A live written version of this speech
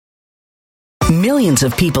Millions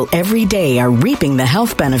of people every day are reaping the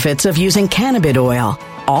health benefits of using cannabis oil,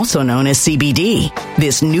 also known as CBD.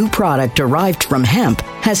 This new product derived from hemp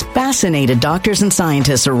has fascinated doctors and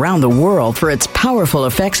scientists around the world for its powerful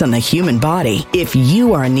effects on the human body. If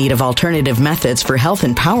you are in need of alternative methods for health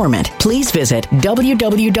empowerment, please visit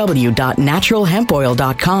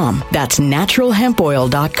www.naturalhempoil.com. That's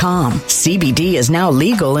naturalhempoil.com. CBD is now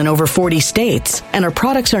legal in over 40 states, and our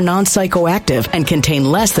products are non-psychoactive and contain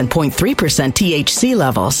less than 0.3% THC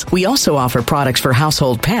levels. We also offer products for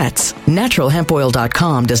household pets.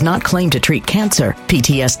 Naturalhempoil.com does not claim to treat cancer,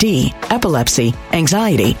 PTSD, epilepsy,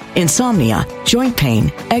 anxiety, insomnia, joint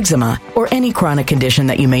pain, eczema, or any chronic condition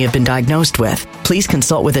that you may have been diagnosed with. Please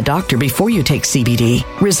consult with a doctor before you take CBD.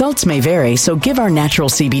 Results may vary, so give our natural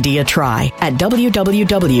CBD a try at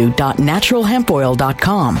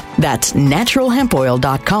www.naturalhempoil.com. That's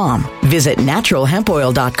naturalhempoil.com. Visit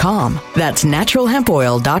naturalhempoil.com. That's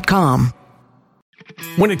naturalhempoil.com.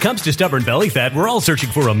 When it comes to stubborn belly fat, we're all searching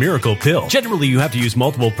for a miracle pill. Generally, you have to use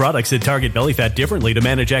multiple products that target belly fat differently to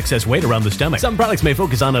manage excess weight around the stomach. Some products may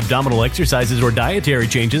focus on abdominal exercises or dietary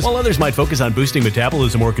changes, while others might focus on boosting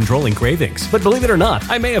metabolism or controlling cravings. But believe it or not,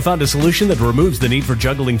 I may have found a solution that removes the need for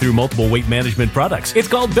juggling through multiple weight management products. It's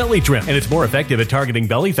called Belly Trim, and it's more effective at targeting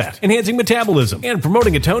belly fat, enhancing metabolism, and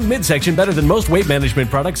promoting a toned midsection better than most weight management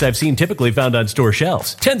products I've seen typically found on store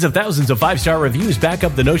shelves. Tens of thousands of 5-star reviews back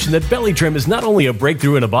up the notion that Belly Trim is not only a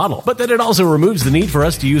breakthrough in a bottle, but that it also removes the need for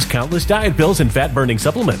us to use countless diet pills and fat-burning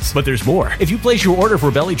supplements. But there's more. If you place your order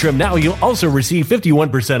for Belly Trim now, you'll also receive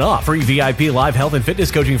 51% off, free VIP live health and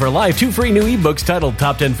fitness coaching for life, 2 free new ebooks titled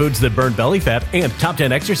Top 10 Foods That Burn Belly Fat and Top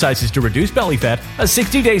 10 Exercises to Reduce Belly Fat, a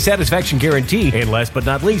 60-day satisfaction guarantee, and last but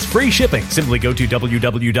not least, free shipping. Simply go to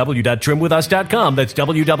www.trimwithus.com. That's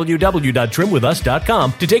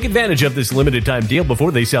www.trimwithus.com to take advantage of this limited time deal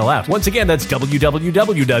before they sell out. Once again, that's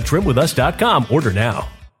www.trimwithus.com. Order now.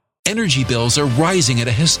 Energy bills are rising at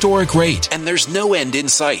a historic rate, and there's no end in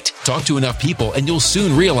sight. Talk to enough people, and you'll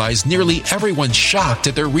soon realize nearly everyone's shocked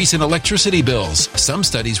at their recent electricity bills. Some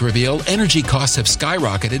studies reveal energy costs have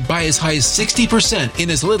skyrocketed by as high as 60%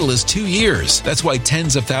 in as little as 2 years. That's why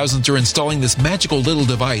tens of thousands are installing this magical little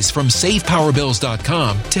device from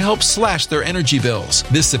SavePowerBills.com to help slash their energy bills.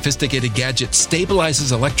 This sophisticated gadget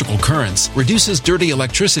stabilizes electrical currents, reduces dirty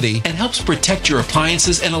electricity, and helps protect your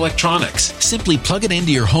appliances and electronics. Simply plug it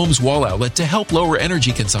into your home's wall outlet to help lower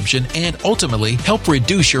energy consumption and ultimately help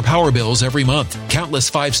reduce your power bills every month.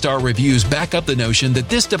 Countless 5-star reviews back up the notion that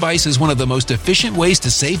this device is one of the most efficient ways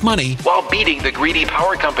to save money while beating the greedy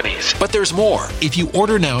power companies. But there's more. If you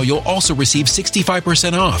order now, you'll also receive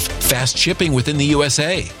 65% off, fast shipping within the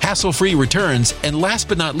USA, hassle-free returns, and last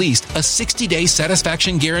but not least, a 60-day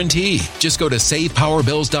satisfaction guarantee. Just go to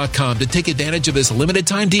SavePowerBills.com to take advantage of this limited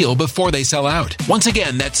time deal before they sell out. Once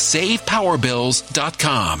again, that's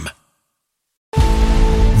SavePowerBills.com.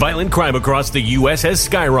 Violent crime across the U.S. has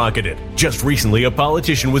skyrocketed. Just recently, a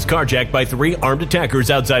politician was carjacked by 3 armed attackers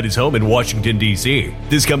outside his home in Washington, D.C.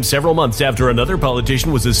 This comes several months after another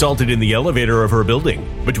politician was assaulted in the elevator of her building.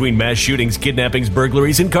 Between mass shootings, kidnappings,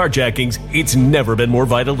 burglaries, and carjackings, it's never been more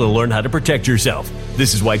vital to learn how to protect yourself.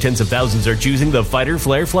 This is why tens of thousands are choosing the Fighter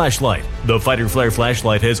Flare flashlight. The Fighter Flare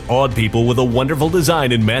flashlight has awed people with a wonderful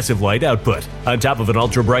design and massive light output. On top of an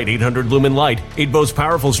ultra-bright 800-lumen light, it boasts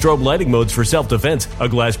powerful strobe lighting modes for self-defense, a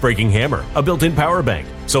glass-breaking hammer, a built-in power bank,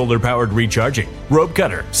 solar-powered recharging, rope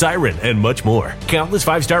cutter, siren, and much more. Countless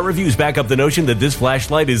 5-star reviews back up the notion that this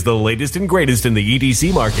flashlight is the latest and greatest in the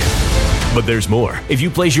EDC market. But there's more. If you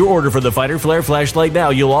place your order for the Fighter Flare flashlight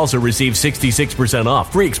now, you'll also receive 66%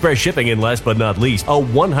 off, free express shipping, and last but not least, a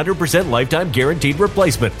 100% lifetime guaranteed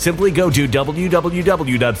replacement. Simply go to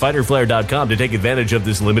www.fighterflare.com to take advantage of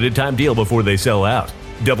this limited time deal before they sell out.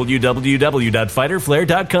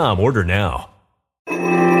 www.fighterflare.com. Order now.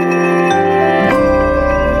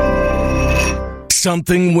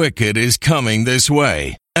 Something wicked is coming this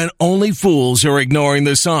way, and only fools are ignoring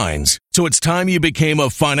the signs. So it's time you became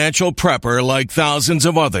a financial prepper like thousands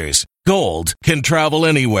of others. Gold can travel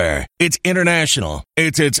anywhere. It's international.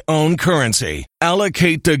 It's its own currency.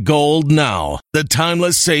 Allocate to gold now, the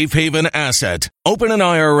timeless safe haven asset. Open an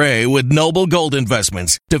IRA with Noble Gold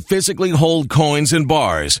Investments to physically hold coins and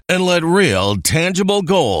bars and let real, tangible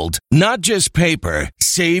gold, not just paper,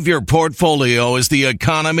 Save your portfolio as the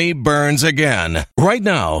economy burns again. Right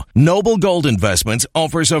now, Noble Gold Investments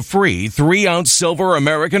offers a free 3-ounce silver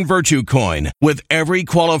American Virtue coin with every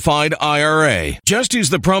qualified IRA. Just use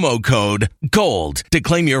the promo code GOLD to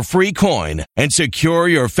claim your free coin and secure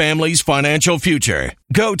your family's financial future.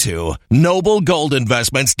 Go to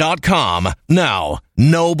noblegoldinvestments.com now.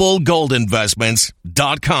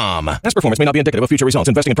 noblegoldinvestments.com. Past performance may not be indicative of future results.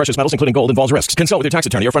 Investing in precious metals, including gold, involves risks. Consult with your tax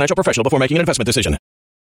attorney or financial professional before making an investment decision.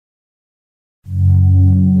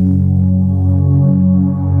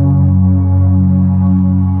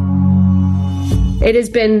 It has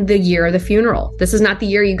been the year of the funeral. This is not the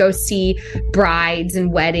year you go see brides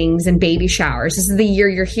and weddings and baby showers. This is the year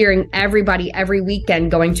you're hearing everybody every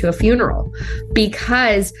weekend going to a funeral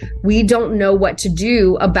because we don't know what to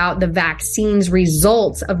do about the vaccine's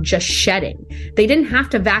results of just shedding. They didn't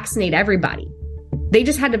have to vaccinate everybody. They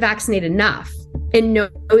just had to vaccinate enough and know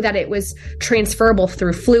that it was transferable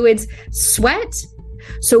through fluids, sweat.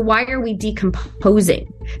 So why are we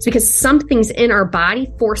decomposing? It's because something's in our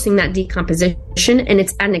body forcing that decomposition, and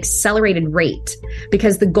it's at an accelerated rate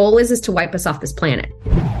because the goal is to wipe us off this planet.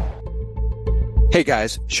 Hey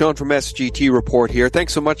guys, Sean from SGT Report here.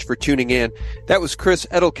 Thanks so much for tuning in. That was Kris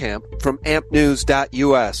Edelkamp from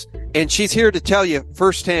ampnews.us. And she's here to tell you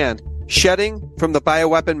firsthand, shedding from the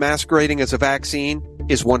bioweapon masquerading as a vaccine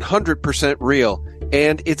is 100% real.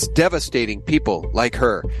 And it's devastating people like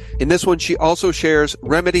her. In this one, she also shares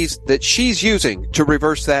remedies that she's using to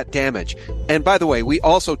reverse that damage. And by the way, we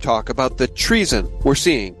also talk about the treason we're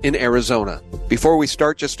seeing in Arizona. Before we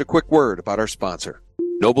start, just a quick word about our sponsor.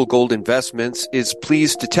 Noble Gold Investments is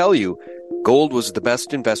pleased to tell you gold was the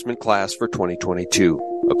best investment class for 2022.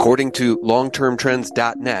 According to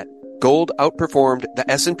longtermtrends.net, gold outperformed the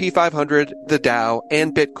S&P 500, the Dow,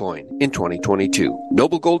 and Bitcoin in 2022.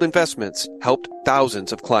 Noble Gold Investments helped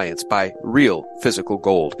thousands of clients buy real physical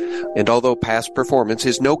gold. And although past performance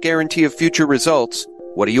is no guarantee of future results,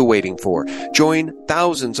 what are you waiting for? Join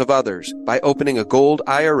thousands of others by opening a gold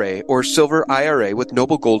IRA or silver IRA with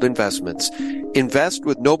Noble Gold Investments. Invest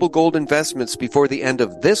with Noble Gold Investments before the end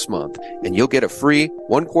of this month, and you'll get a free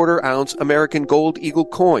 1/4 ounce American Gold Eagle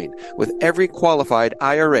coin with every qualified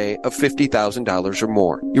IRA of $50,000 or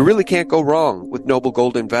more. You really can't go wrong with Noble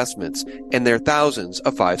Gold Investments and their thousands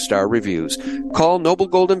of 5-star reviews. Call Noble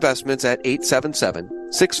Gold Investments at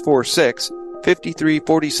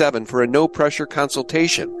 877-646-5347 for a no-pressure consultation.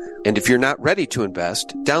 And if you're not ready to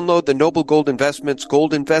invest, download the Noble Gold Investments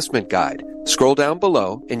Gold Investment Guide. Scroll down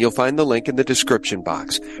below and you'll find the link in the description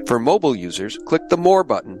box. For mobile users, click the More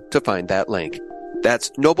button to find that link. That's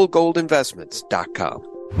noblegoldinvestments.com.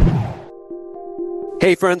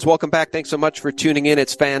 Hey friends, welcome back. Thanks so much for tuning in.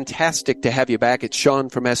 It's fantastic to have you back. It's Sean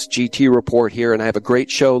from SGT Report here, and I have a great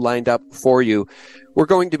show lined up for you. We're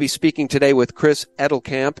going to be speaking today with Kris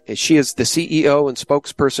Edelkamp. She is the CEO and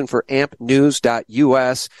spokesperson for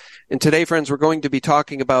ampnews.us. And today, friends, we're going to be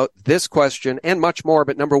talking about this question and much more.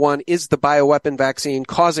 But number one, is the bioweapon vaccine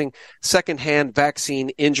causing secondhand vaccine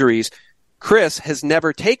injuries? Kris has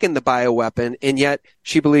never taken the bioweapon, and yet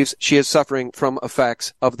she believes she is suffering from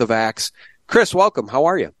effects of the VAX. Kris, welcome. How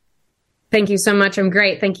are you? Thank you so much. I'm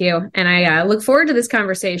great. Thank you. And I look forward to this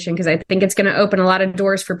conversation because I think it's going to open a lot of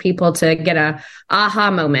doors for people to get a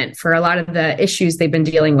aha moment for a lot of the issues they've been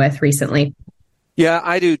dealing with recently. Yeah,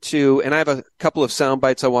 I do too. And I have a couple of sound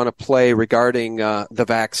bites I want to play regarding the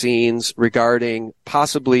vaccines, regarding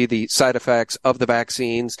possibly the side effects of the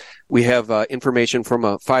vaccines. We have information from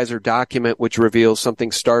a Pfizer document which reveals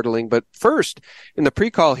something startling. But first, in the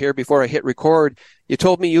pre-call here, before I hit record, you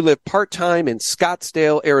told me you live part-time in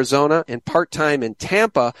Scottsdale, Arizona, and part-time in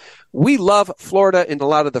Tampa. We love Florida and a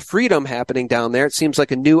lot of the freedom happening down there. It seems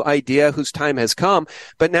like a new idea whose time has come.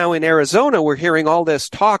 But now in Arizona, we're hearing all this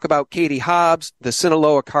talk about Katie Hobbs, the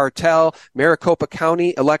Sinaloa cartel, Maricopa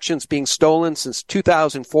County elections being stolen since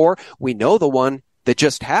 2004. We know the one that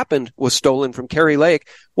just happened was stolen from Kari Lake.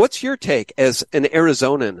 What's your take as an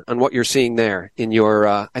Arizonan on what you're seeing there in your,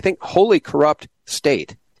 I think, wholly corrupt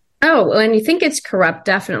state? Oh, well, and you think it's corrupt,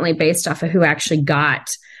 definitely based off of who actually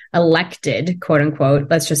got elected, quote unquote.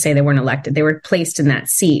 Let's just say they weren't elected. They were placed in that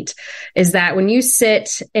seat. Is that when you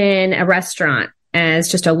sit in a restaurant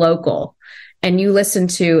as just a local and you listen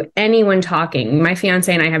to anyone talking, my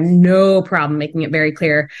fiance and I have no problem making it very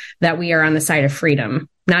clear that we are on the side of freedom.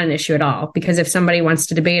 Not an issue at all, because if somebody wants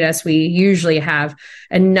to debate us, we usually have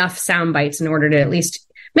enough sound bites in order to at least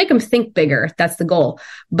make them think bigger. That's the goal.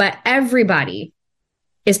 But everybody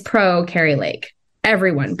is pro Kari Lake.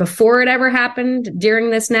 Everyone, before it ever happened,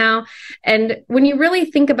 during this now. And when you really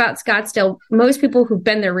think about Scottsdale, most people who've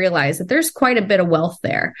been there realize that there's quite a bit of wealth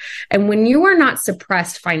there. And when you are not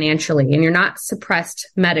suppressed financially and you're not suppressed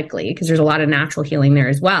medically, because there's a lot of natural healing there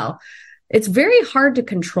as well, it's very hard to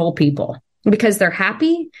control people because they're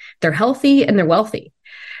happy, they're healthy, and they're wealthy.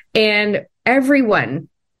 And everyone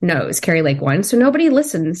knows Kari Lake won. So nobody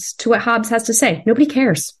listens to what Hobbs has to say. Nobody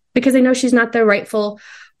cares because they know she's not the rightful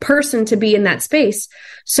person to be in that space.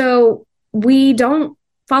 So we don't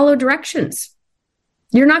follow directions.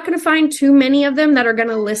 You're not going to find too many of them that are going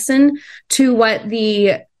to listen to what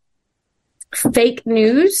the fake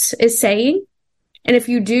news is saying. And if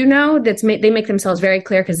you do know, they make themselves very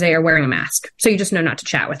clear because they are wearing a mask. So you just know not to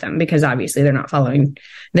chat with them because obviously they're not following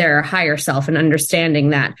their higher self and understanding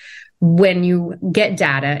that when you get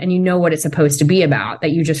data and you know what it's supposed to be about,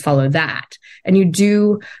 that you just follow that. And you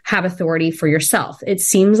do have authority for yourself. It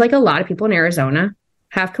seems like a lot of people in Arizona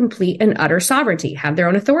have complete and utter sovereignty, have their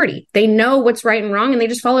own authority. They know what's right and wrong, and they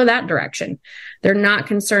just follow that direction. They're not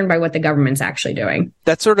concerned by what the government's actually doing.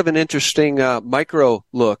 That's sort of an interesting micro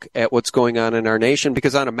look at what's going on in our nation,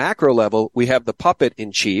 because on a macro level, we have the puppet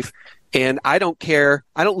in chief. And I don't care.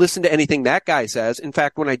 I don't listen to anything that guy says. In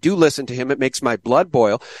fact, when I do listen to him, it makes my blood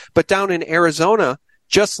boil. But down in Arizona,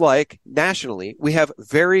 just like nationally, we have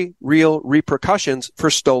very real repercussions for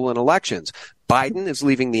stolen elections. Biden is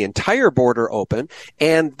leaving the entire border open.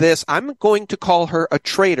 And I'm going to call her a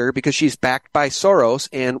traitor because she's backed by Soros.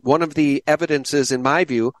 And one of the evidences, in my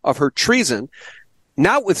view, of her treason,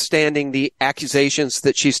 notwithstanding the accusations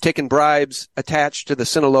that she's taken bribes attached to the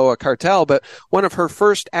Sinaloa cartel, but one of her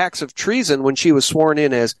first acts of treason when she was sworn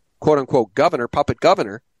in as quote-unquote governor, puppet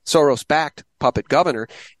governor, Soros-backed puppet governor,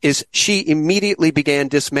 is she immediately began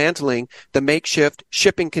dismantling the makeshift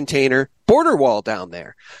shipping container border wall down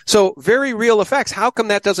there. So very real effects. How come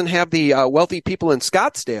that doesn't have the wealthy people in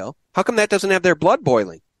Scottsdale? How come that doesn't have their blood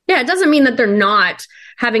boiling? Yeah, it doesn't mean that they're not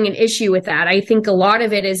having an issue with that. I think a lot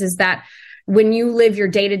of it is that when you live your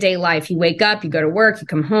day-to-day life, you wake up, you go to work, you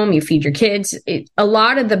come home, you feed your kids. A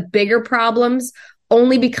lot of the bigger problems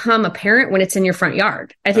only become apparent when it's in your front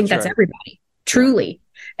yard. I think that's right. Everybody, truly.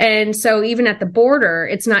 And so even at the border,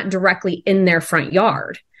 it's not directly in their front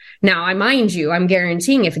yard. Now, I'm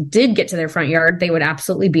guaranteeing if it did get to their front yard, they would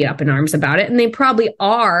absolutely be up in arms about it. And they probably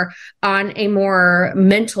are on a more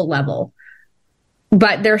mental level,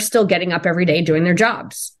 but they're still getting up every day doing their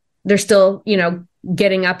jobs. They're still,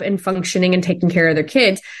 getting up and functioning and taking care of their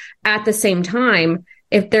kids. At the same time,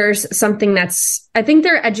 if there's something I think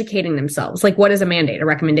they're educating themselves. Like, what is a mandate, a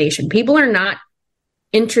recommendation? People are not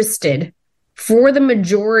interested for the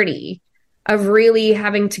majority of really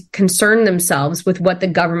having to concern themselves with what the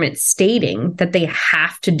government's stating that they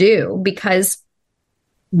have to do, because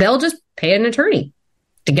they'll just pay an attorney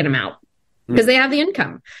to get them out because they have the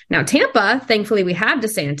income. Now, Tampa, thankfully, we have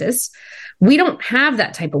DeSantis. We don't have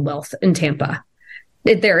that type of wealth in Tampa.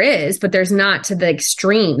 There is, but there's not to the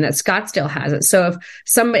extreme that Scottsdale has it. So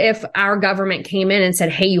if our government came in and said,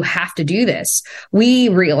 hey, you have to do this, we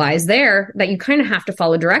realize there that you kind of have to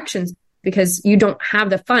follow directions because you don't have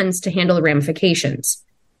the funds to handle the ramifications.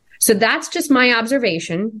 So that's just my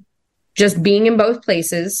observation, just being in both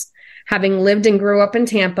places, having lived and grew up in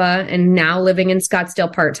Tampa and now living in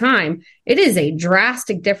Scottsdale part-time. It is a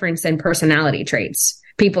drastic difference in personality traits.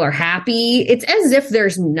 People are happy. It's as if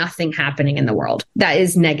there's nothing happening in the world that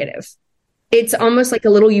is negative. It's almost like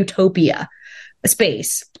a little utopia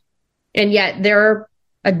space. And yet their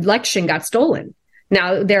election got stolen.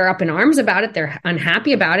 Now they're up in arms about it. They're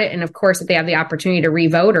unhappy about it. And of course, if they have the opportunity to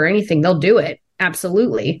revote or anything, they'll do it.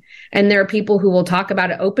 Absolutely. And there are people who will talk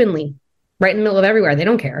about it openly, right in the middle of everywhere. They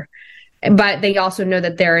don't care. But they also know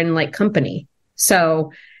that they're in like company.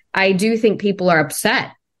 So I do think people are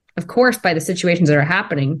upset, of course, by the situations that are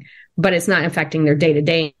happening, but it's not affecting their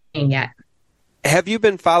day-to-day yet. Have you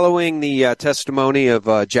been following the testimony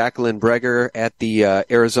of Jacqueline Breger at the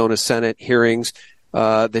Arizona Senate hearings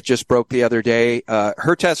that just broke the other day?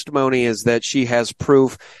 Her testimony is that she has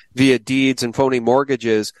proof via deeds and phony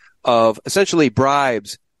mortgages of essentially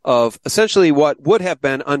bribes of essentially what would have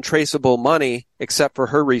been untraceable money, except for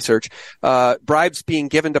her research, bribes being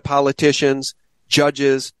given to politicians,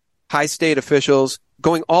 judges, high state officials,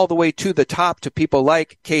 going all the way to the top to people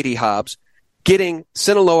like Katie Hobbs, getting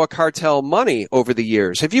Sinaloa cartel money over the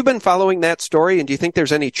years. Have you been following that story, and do you think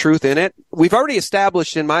there's any truth in it? We've already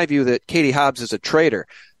established, in my view, that Katie Hobbs is a traitor,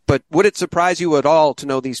 but would it surprise you at all to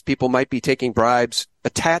know these people might be taking bribes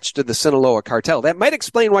attached to the Sinaloa cartel? That might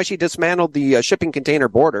explain why she dismantled the shipping container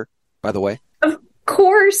border, by the way. Of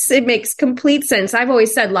course, it makes complete sense. I've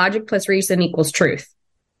always said logic plus reason equals truth.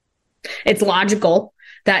 It's logical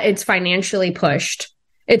that it's financially pushed.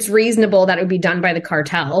 It's reasonable that it would be done by the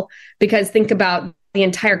cartel, because think about the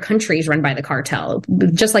entire country is run by the cartel,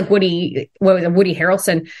 just like Woody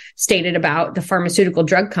Harrelson stated about the pharmaceutical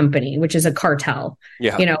drug company, which is a cartel.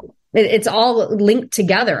 Yeah. You know, it's all linked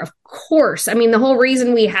together, of course. I mean, the whole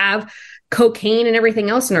reason we have cocaine and everything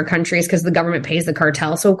else in our country is because the government pays the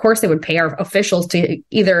cartel. So of course they would pay our officials to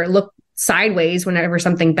either look sideways whenever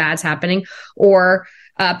something bad's happening, or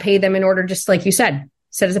pay them in order, just like you said,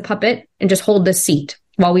 sit as a puppet and just hold this seat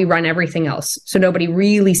while we run everything else. So nobody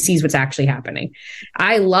really sees what's actually happening.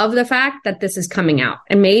 I love the fact that this is coming out,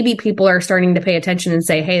 and maybe people are starting to pay attention and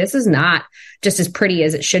say, hey, this is not just as pretty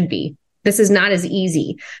as it should be. This is not as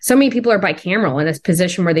easy. So many people are bicameral in a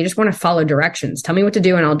position where they just want to follow directions. Tell me what to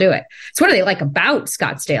do and I'll do it. So what do they like about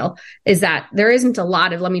Scottsdale is that there isn't a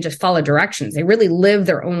lot of, let me just follow directions. They really live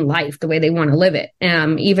their own life the way they want to live it.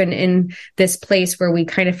 Even in this place where we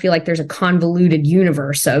kind of feel like there's a convoluted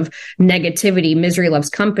universe of negativity, misery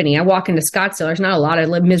loves company. I walk into Scottsdale, there's not a lot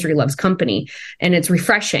of misery loves company, and it's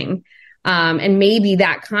refreshing. And maybe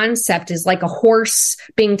that concept is like a horse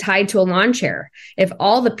being tied to a lawn chair. If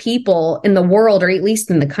all the people in the world, or at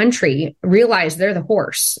least in the country, realize they're the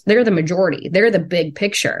horse, they're the majority, they're the big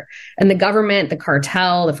picture, and the government, the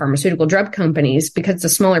cartel, the pharmaceutical drug companies, because the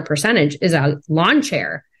smaller percentage is a lawn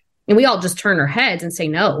chair, and we all just turn our heads and say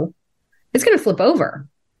no, it's going to flip over.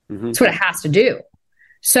 Mm-hmm. That's what it has to do.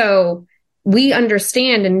 So we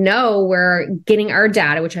understand and know we're getting our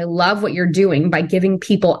data, which I love what you're doing by giving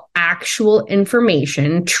people actual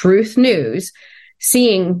information, truth news,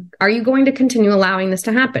 seeing, are you going to continue allowing this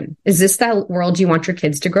to happen? Is this the world you want your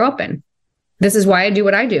kids to grow up in? This is why I do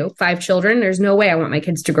what I do. 5 children. There's no way I want my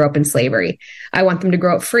kids to grow up in slavery. I want them to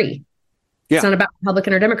grow up free. Yeah. It's not about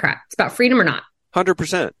Republican or Democrat. It's about freedom or not.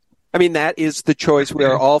 100%. I mean, that is the choice we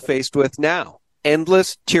are all faced with now.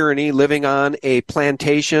 Endless tyranny, living on a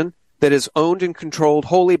plantation that is owned and controlled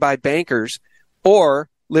wholly by bankers, or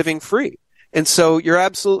living free. And so you're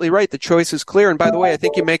absolutely right. The choice is clear. And by the way, I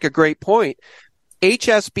think you make a great point.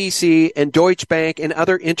 HSBC and Deutsche Bank and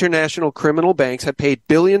other international criminal banks have paid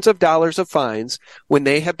billions of dollars of fines when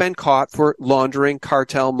they have been caught for laundering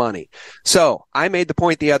cartel money. So I made the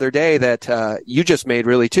point the other day that you just made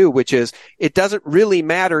really too, which is it doesn't really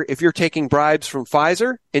matter if you're taking bribes from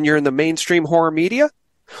Pfizer and you're in the mainstream horror media,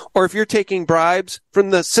 or if you're taking bribes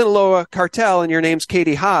from the Sinaloa cartel and your name's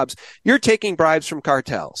Katie Hobbs. You're taking bribes from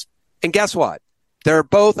cartels. And guess what? They're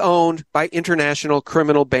both owned by international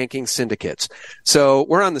criminal banking syndicates. So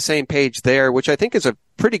we're on the same page there, which I think is a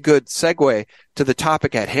pretty good segue to the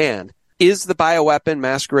topic at hand. Is the bioweapon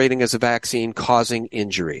masquerading as a vaccine causing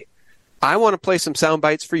injury? I want to play some sound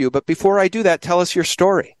bites for you, but before I do that, tell us your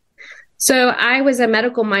story. So I was a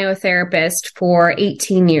medical myotherapist for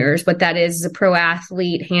 18 years. What that is a pro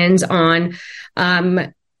athlete, hands-on,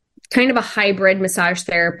 kind of a hybrid massage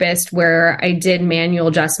therapist where I did manual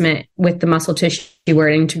adjustment with the muscle tissue where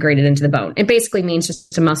it integrated into the bone. It basically means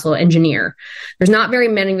just a muscle engineer. There's not very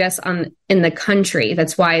many of us in the country.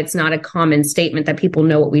 That's why it's not a common statement that people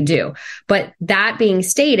know what we do. But that being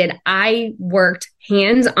stated, I worked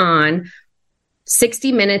hands-on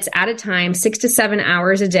 60 minutes at a time, 6 to 7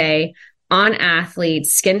 hours a day on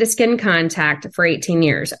athletes, skin-to-skin contact for 18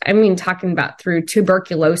 years. I mean, talking about through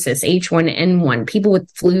tuberculosis, H1N1, people with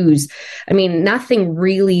flus. I mean, nothing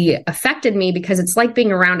really affected me because it's like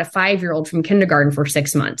being around a 5-year-old from kindergarten for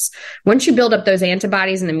 6 months. Once you build up those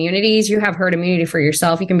antibodies and immunities, you have herd immunity for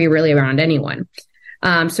yourself. You can be really around anyone.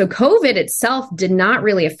 So COVID itself did not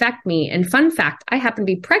really affect me. And fun fact, I happen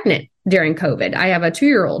to be pregnant during COVID. I have a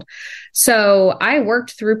 2-year-old. So I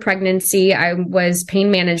worked through pregnancy. I was pain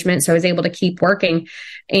management, so I was able to keep working.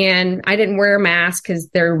 And I didn't wear a mask because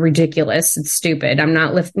they're ridiculous. It's stupid. I'm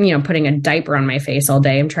not putting a diaper on my face all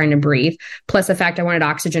day. I'm trying to breathe. Plus the fact I wanted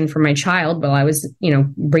oxygen for my child while I was,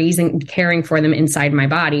 caring for them inside my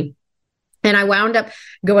body. And I wound up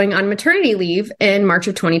going on maternity leave in March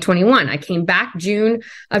of 2021. I came back June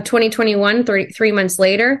of 2021, 3 months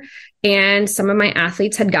later, and some of my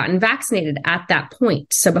athletes had gotten vaccinated at that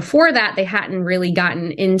point. So before that, they hadn't really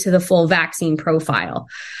gotten into the full vaccine profile.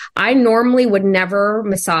 I normally would never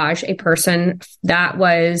massage a person that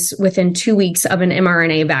was within 2 weeks of an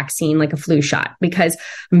mRNA vaccine, like a flu shot, because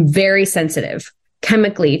I'm very sensitive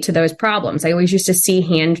chemically to those problems. I always used to see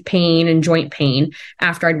hand pain and joint pain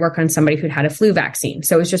after I'd work on somebody who'd had a flu vaccine.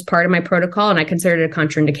 So it was just part of my protocol, and I considered it a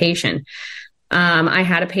contraindication. I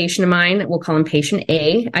had a patient of mine, we'll call him patient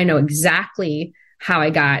A. I know exactly how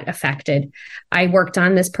I got affected. I worked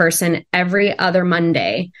on this person every other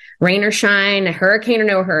Monday, rain or shine, hurricane or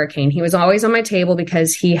no hurricane. He was always on my table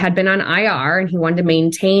because he had been on IR and he wanted to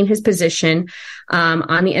maintain his position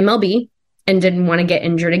on the MLB. and didn't want to get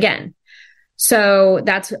injured again. So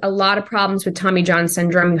that's a lot of problems with Tommy John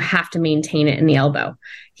syndrome. You have to maintain it in the elbow.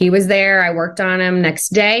 He was there. I worked on him next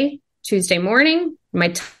day, Tuesday morning.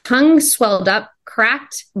 My tongue swelled up,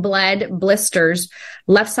 cracked, bled, blisters,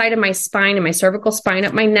 left side of my spine and my cervical spine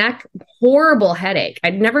up my neck. Horrible headache.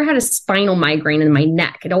 I'd never had a spinal migraine in my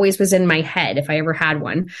neck. It always was in my head if I ever had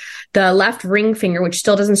one. The left ring finger, which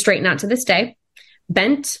still doesn't straighten out to this day,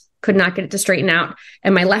 bent, could not get it to straighten out.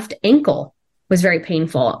 And my left ankle was very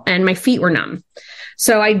painful and my feet were numb.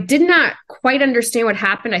 So I did not quite understand what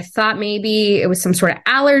happened. I thought maybe it was some sort of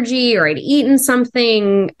allergy or I'd eaten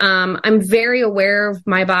something. I'm very aware of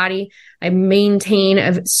my body. I maintain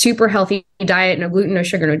a super healthy diet, no gluten, no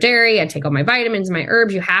sugar, no dairy. I take all my vitamins, my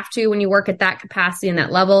herbs. You have to when you work at that capacity and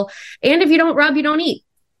that level. And if you don't rub, you don't eat.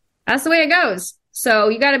 That's the way it goes. So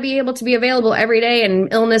you got to be able to be available every day,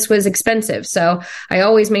 and illness was expensive. So I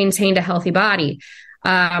always maintained a healthy body.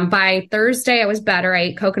 By Thursday, I was better. I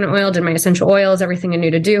ate coconut oil, did my essential oils, everything I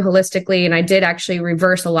knew to do holistically. And I did actually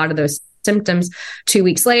reverse a lot of those symptoms. 2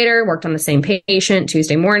 weeks later, worked on the same patient.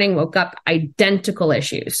 Tuesday morning, woke up, identical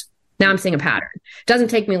issues. Now I'm seeing a pattern. It doesn't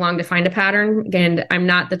take me long to find a pattern. And I'm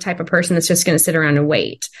not the type of person that's just going to sit around and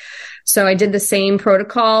wait. So I did the same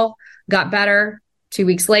protocol, got better. 2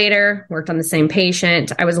 weeks later, worked on the same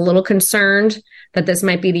patient. I was a little concerned that this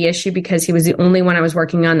might be the issue because he was the only one I was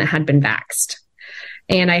working on that had been vaxxed.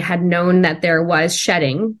 And I had known that there was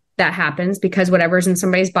shedding that happens because whatever's in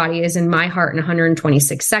somebody's body is in my heart in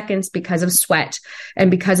 126 seconds because of sweat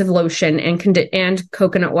and because of lotion and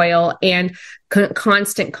coconut oil and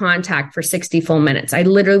constant contact for 60 full minutes. I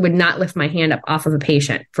literally would not lift my hand up off of a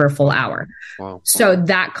patient for a full hour. Wow. So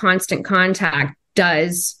that constant contact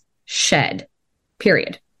does shed,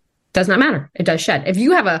 period. Does not matter. It does shed. If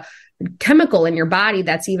you have a chemical in your body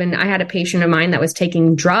I had a patient of mine that was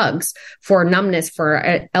taking drugs for numbness for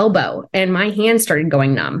an elbow, and my hands started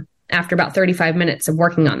going numb after about 35 minutes of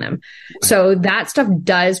working on them. So that stuff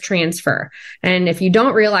does transfer. And if you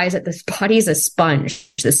don't realize that this body is a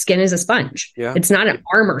sponge, the skin is a sponge. Yeah. It's not an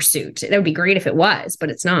armor suit. It would be great if it was, but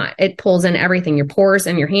it's not. It pulls in everything. Your pores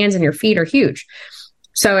and your hands and your feet are huge.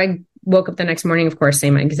 So I woke up the next morning, of course,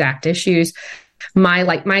 same exact issues. My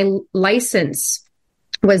license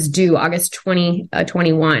was due August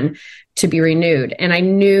 2021 to be renewed. And I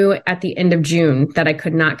knew at the end of June that I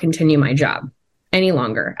could not continue my job any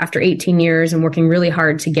longer after 18 years and working really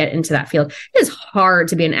hard to get into that field. It is hard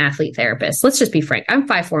to be an athlete therapist. Let's just be frank. I'm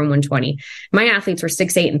 5'4" and 120. My athletes were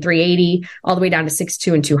 6'8" and 380, all the way down to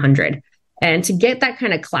 6'2" and 200. And to get that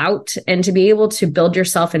kind of clout and to be able to build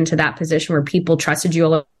yourself into that position where people trusted you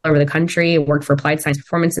all over the country, worked for Applied Science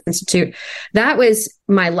Performance Institute, that was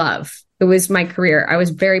my love. It was my career. I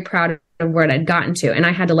was very proud of where I'd gotten to, and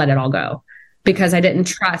I had to let it all go because I didn't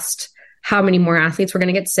trust how many more athletes were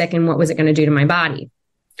going to get sick and what was it going to do to my body.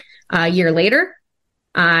 A year later,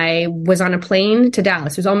 I was on a plane to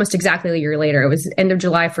Dallas. It was almost exactly a year later. It was end of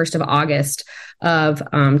July, 1st of August of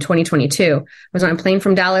 2022. I was on a plane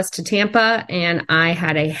from Dallas to Tampa, and I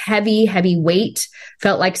had a heavy, heavy weight.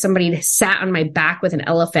 Felt like somebody sat on my back with an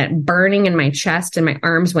elephant, burning in my chest, and my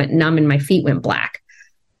arms went numb and my feet went black.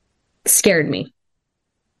 Scared me.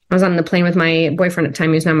 I was on the plane with my boyfriend at the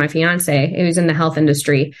time, who's now my fiance. He was in the health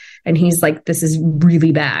industry, and he's like, this is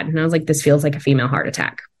really bad. And I was like, this feels like a female heart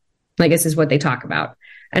attack. Like, this is what they talk about.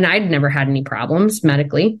 And I'd never had any problems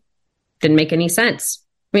medically. Didn't make any sense.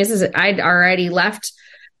 I mean, I'd already left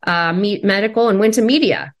medical and went to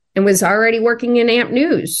media and was already working in AMP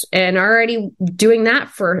News and already doing that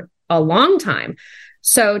for a long time.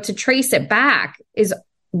 So to trace it back is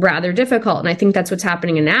rather difficult. And I think that's what's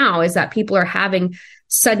happening now, is that people are having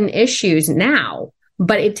sudden issues now,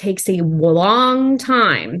 but it takes a long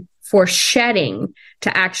time for shedding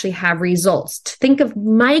to actually have results. To think of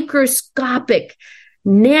microscopic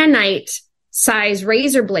nanite size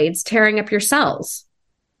razor blades tearing up your cells.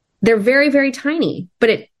 They're very, very tiny,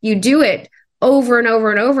 but you do it over and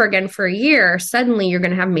over and over again for a year, suddenly you're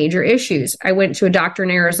going to have major issues. I went to a doctor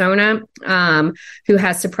in Arizona who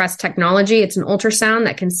has suppressed technology. It's an ultrasound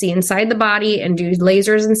that can see inside the body and do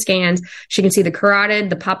lasers and scans. She can see the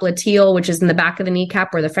carotid, the popliteal, which is in the back of the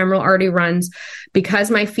kneecap where the femoral artery runs.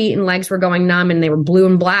 Because my feet and legs were going numb and they were blue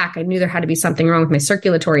and black, I knew there had to be something wrong with my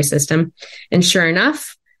circulatory system. And sure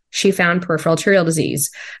enough, she found peripheral arterial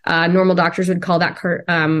disease. Normal doctors would call that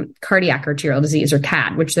cardiac arterial disease, or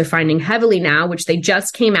CAD, which they're finding heavily now, which they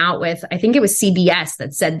just came out with. I think it was CBS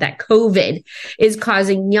that said that COVID is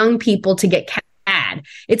causing young people to get CAD.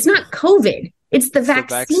 It's not COVID. It's the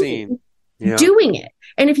vaccine. Yeah. Doing it.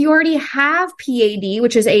 And if you already have PAD,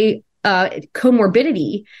 which is a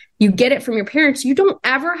comorbidity, you get it from your parents, you don't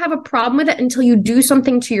ever have a problem with it until you do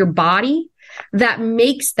something to your body that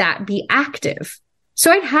makes that be active.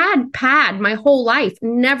 So I'd had PAD my whole life,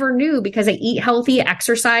 never knew, because I eat healthy,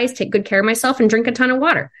 exercise, take good care of myself, and drink a ton of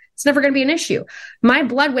water. It's never going to be an issue. My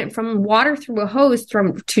blood went from water through a hose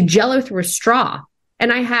to Jello through a straw.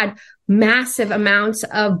 And I had massive amounts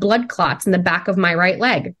of blood clots in the back of my right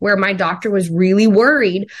leg, where my doctor was really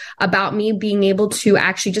worried about me being able to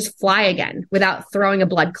actually just fly again without throwing a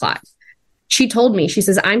blood clot. She told me, she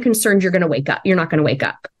says, I'm concerned you're going to wake up. You're not going to wake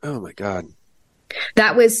up. Oh my God.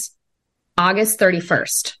 That was August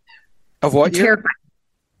 31st. Of what year?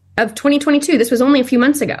 Of 2022. This was only a few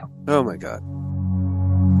months ago. Oh my God.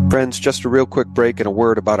 Friends, just a real quick break and a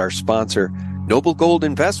word about our sponsor. Noble Gold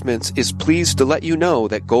Investments is pleased to let you know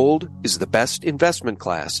that gold is the best investment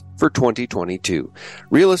class for 2022.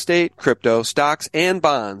 Real estate, crypto, stocks, and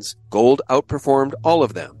bonds, gold outperformed all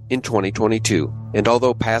of them in 2022. And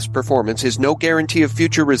although past performance is no guarantee of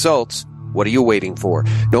future results, what are you waiting for?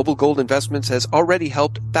 Noble Gold Investments has already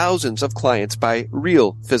helped thousands of clients buy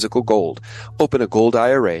real physical gold. Open a gold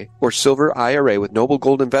IRA or silver IRA with Noble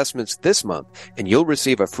Gold Investments this month, and you'll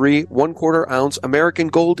receive a free 1/4 ounce American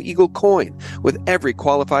Gold Eagle coin with every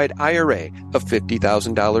qualified IRA of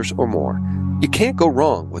 $50,000 or more. You can't go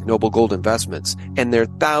wrong with Noble Gold Investments and their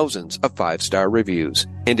thousands of 5-star reviews.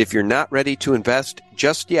 And if you're not ready to invest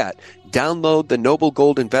just yet, download the Noble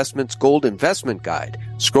Gold Investments Gold Investment Guide.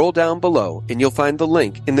 Scroll down below and you'll find the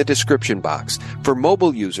link in the description box. For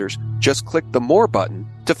mobile users, just click the More button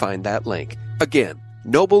to find that link. Again,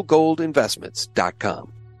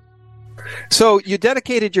 noblegoldinvestments.com. So you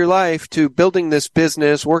dedicated your life to building this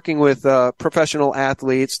business, working with professional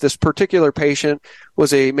athletes. This particular patient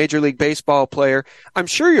was a Major League Baseball player. I'm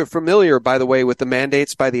sure you're familiar, by the way, with the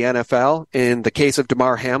mandates by the NFL in the case of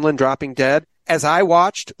Damar Hamlin dropping dead. As I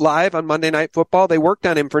watched live on Monday Night Football, they worked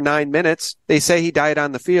on him for 9 minutes. They say he died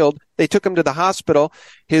on the field. They took him to the hospital.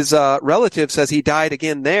 His relative says he died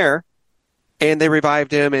again there, and they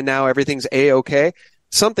revived him, and now everything's A-okay.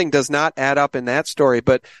 Something does not add up in that story,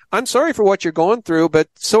 but I'm sorry for what you're going through, but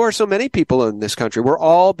so are so many people in this country. We're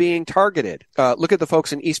all being targeted. Look at the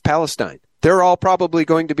folks in East Palestine. They're all probably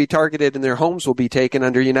going to be targeted and their homes will be taken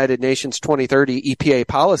under United Nations 2030 EPA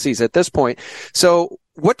policies at this point. So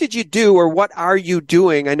what did you do, or what are you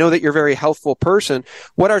doing? I know that you're a very healthful person.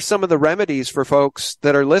 What are some of the remedies for folks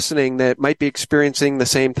that are listening that might be experiencing the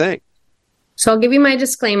same thing? So I'll give you my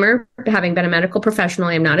disclaimer. Having been a medical professional,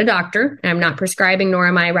 I am not a doctor. I'm not prescribing, nor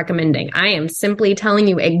am I recommending. I am simply telling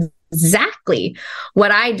you exactly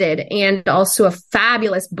what I did, and also a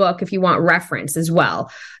fabulous book if you want reference as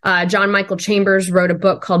well. John Michael Chambers wrote a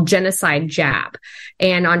book called Genocide Jab.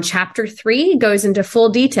 And on chapter 3 goes into full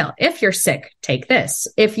detail. If you're sick, take this.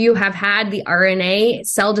 If you have had the RNA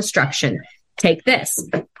cell destruction, take this.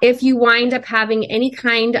 If you wind up having any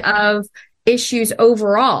kind of issues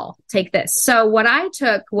overall, take this. So what I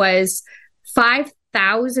took was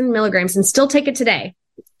 5,000 milligrams, and still take it today.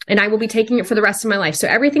 And I will be taking it for the rest of my life. So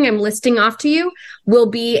everything I'm listing off to you will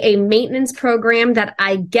be a maintenance program that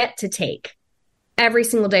I get to take every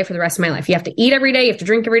single day for the rest of my life. You have to eat every day, you have to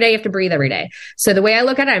drink every day, you have to breathe every day. So the way I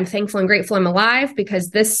look at it, I'm thankful and grateful I'm alive,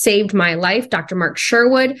 because this saved my life. Dr. Mark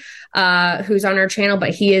Sherwood, who's on our channel,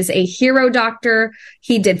 but he is a hero doctor.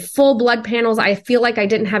 He did full blood panels. I feel like I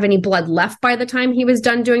didn't have any blood left by the time he was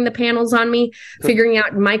done doing the panels on me, figuring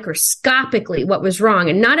out microscopically what was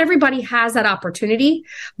wrong. And not everybody has that opportunity,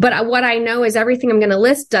 but what I know is everything I'm going to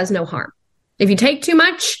list does no harm. If you take too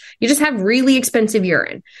much, you just have really expensive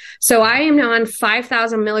urine. So I am now on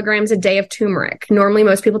 5,000 milligrams a day of turmeric. Normally,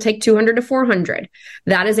 most people take 200 to 400.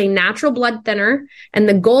 That is a natural blood thinner. And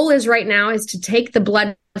the goal is right now is to take the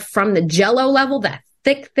blood from the Jello level, that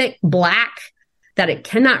thick black, that it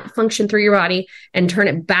cannot function through your body, and turn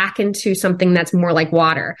it back into something that's more like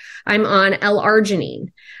water. I'm on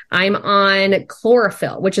L-arginine. I'm on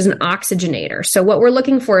chlorophyll, which is an oxygenator. So what we're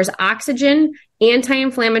looking for is oxygen,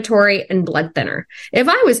 anti-inflammatory, and blood thinner. If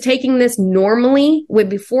I was taking this normally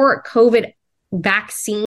before COVID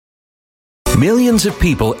vaccine, Millions of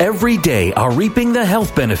people every day are reaping the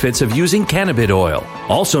health benefits of using cannabis oil,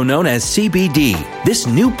 also known as CBD. This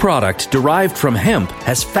new product derived from hemp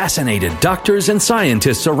has fascinated doctors and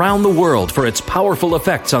scientists around the world for its powerful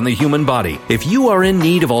effects on the human body. If you are in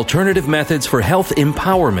need of alternative methods for health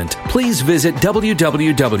empowerment, please visit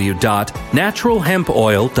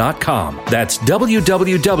www.naturalhempoil.com. That's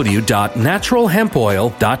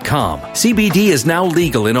www.naturalhempoil.com. CBD is now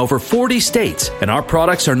legal in over 40 states, and our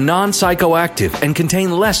products are non-psychoactive active and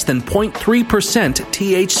contain less than 0.3%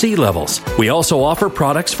 THC levels. We also offer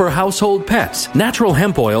products for household pets.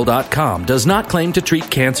 NaturalHempOil.com does not claim to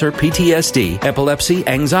treat cancer, PTSD, epilepsy,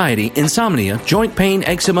 anxiety, insomnia, joint pain,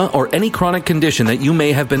 eczema, or any chronic condition that you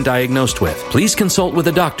may have been diagnosed with. Please consult with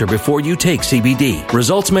a doctor before you take CBD.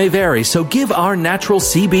 Results may vary, so give our natural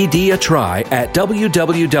CBD a try at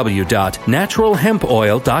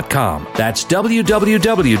www.naturalhempoil.com. That's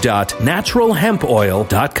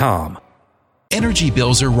www.naturalhempoil.com. Energy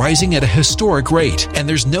bills are rising at a historic rate, and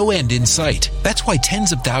there's no end in sight. That's why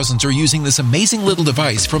tens of thousands are using this amazing little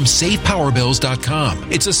device from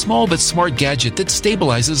SavePowerBills.com. It's a small but smart gadget that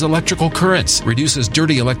stabilizes electrical currents, reduces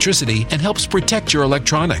dirty electricity, and helps protect your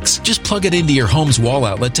electronics. Just plug it into your home's wall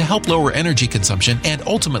outlet to help lower energy consumption and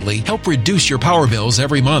ultimately help reduce your power bills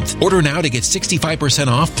every month. Order now to get 65%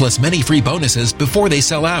 off plus many free bonuses before they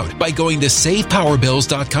sell out by going to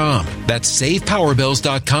SavePowerBills.com. That's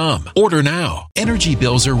SavePowerBills.com. Order now. Energy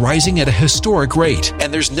bills are rising at a historic rate,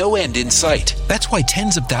 and there's no end in sight. That's why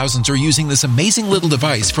tens of thousands are using this amazing little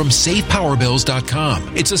device from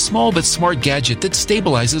SavePowerBills.com. It's a small but smart gadget that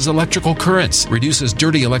stabilizes electrical currents, reduces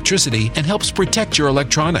dirty electricity, and helps protect your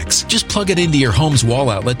electronics. Just plug it into your home's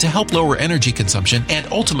wall outlet to help lower energy consumption and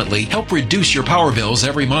ultimately help reduce your power bills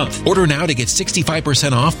every month. Order now to get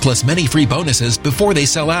 65% off plus many free bonuses before they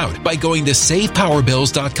sell out by going to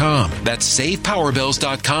SavePowerBills.com. That's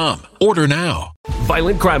SavePowerBills.com. Order now.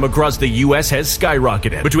 Violent crime across the U.S. has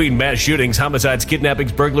skyrocketed. Between mass shootings, homicides,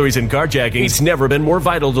 kidnappings, burglaries, and carjackings, it's never been more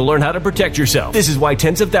vital to learn how to protect yourself. This is why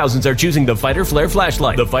tens of thousands are choosing the Fighter Flare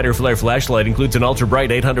flashlight. The Fighter Flare flashlight includes an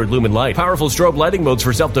ultra-bright 800 lumen light, powerful strobe lighting modes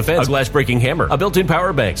for self-defense, a glass-breaking hammer, a built-in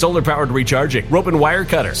power bank, solar-powered recharging, rope and wire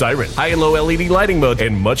cutter, siren, high and low LED lighting mode,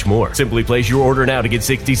 and much more. Simply place your order now to get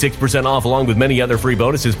 66% off along with many other free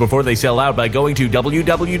bonuses before they sell out by going to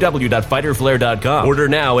www.fighterflare.com. Order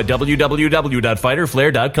now at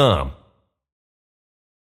www.fighterflare.com.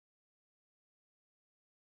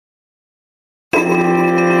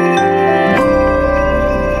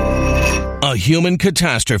 A human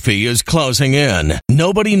catastrophe is closing in.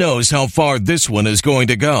 Nobody knows how far this one is going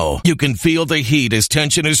to go. You can feel the heat as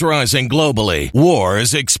tension is rising globally. War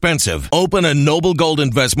is expensive. Open a Noble Gold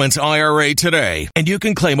Investments IRA today, and you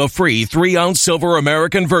can claim a free 3-ounce silver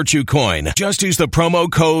American Virtue coin. Just use the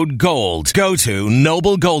promo code GOLD. Go to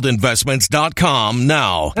noblegoldinvestments.com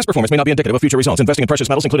now. Past performance may not be indicative of future results. Investing in precious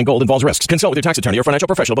metals, including gold, involves risks. Consult with your tax attorney or financial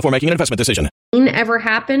professional before making an investment decision. Ever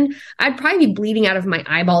happened, I'd probably be bleeding out of my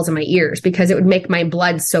eyeballs and my ears because it would make my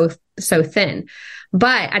blood so thin.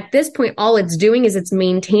 But at this point, all it's doing is it's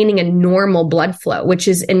maintaining a normal blood flow, which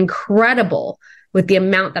is incredible with the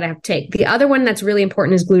amount that I have to take. The other one that's really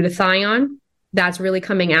important is glutathione. That's really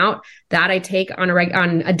coming out. That I take on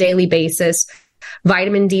a daily basis.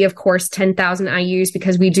 Vitamin D, of course, 10,000 IUs,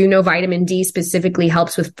 because we do know vitamin D specifically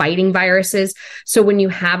helps with fighting viruses. So when you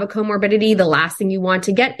have a comorbidity, the last thing you want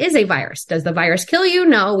to get is a virus. Does the virus kill you?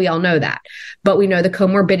 No, we all know that. But we know the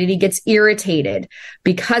comorbidity gets irritated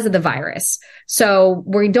because of the virus. So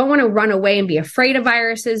we don't want to run away and be afraid of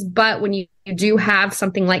viruses. But when you do have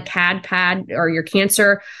something like CAD-PAD or your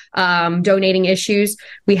cancer donating issues,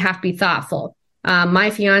 we have to be thoughtful. My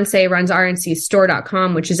fiance runs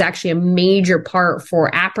rncstore.com, which is actually a major part for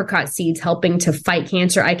apricot seeds helping to fight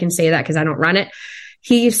cancer. I can say that because I don't run it.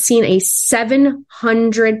 He's seen a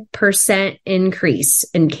 700% increase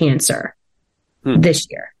in cancer this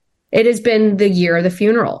year. It has been the year of the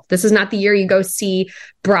funeral. This is not the year you go see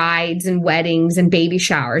brides and weddings and baby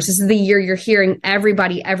showers. This is the year you're hearing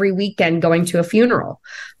everybody every weekend going to a funeral,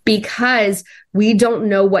 because we don't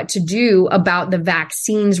know what to do about the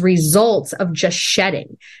vaccine's results of just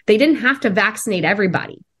shedding. They didn't have to vaccinate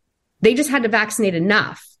everybody. They just had to vaccinate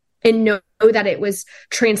enough and know that it was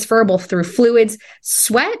transferable through fluids.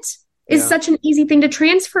 Sweat is such an easy thing to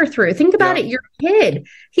transfer through. Think about it. Your kid,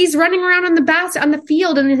 he's running around on the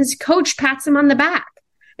field and his coach pats him on the back.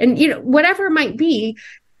 And, whatever it might be,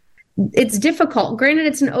 it's difficult. Granted,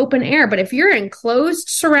 it's an open air, but if you're in closed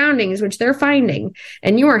surroundings, which they're finding,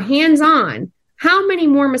 and you are hands-on, how many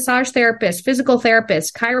more massage therapists, physical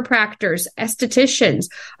therapists, chiropractors, estheticians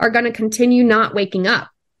are going to continue not waking up?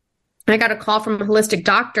 I got a call from a holistic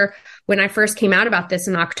doctor when I first came out about this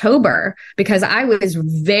in October, because I was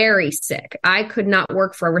very sick. I could not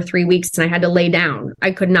work for over 3 weeks and I had to lay down.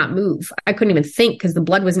 I could not move. I couldn't even think because the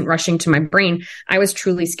blood wasn't rushing to my brain. I was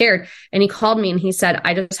truly scared. And he called me and he said,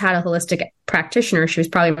 I just had a holistic practitioner. She was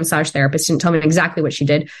probably a massage therapist. Didn't tell me exactly what she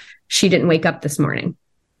did. She didn't wake up this morning.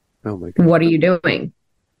 Oh my God. What are you doing?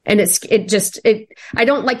 And I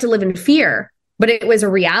don't like to live in fear, but it was a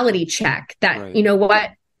reality check that, You know what?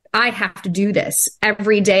 I have to do this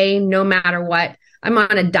every day, no matter what. I'm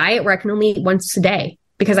on a diet where I can only eat once a day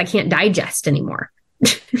because I can't digest anymore.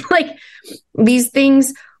 Like, these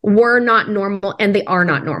things were not normal, and they are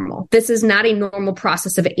not normal. This is not a normal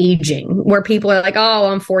process of aging where people are like, oh,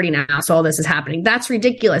 I'm 40 now, so all this is happening. That's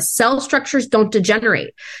ridiculous. Cell structures don't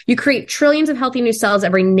degenerate. You create trillions of healthy new cells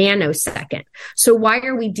every nanosecond. So why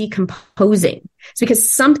are we decomposing? It's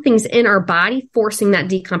because something's in our body forcing that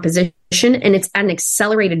decomposition, and it's at an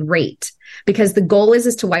accelerated rate, because the goal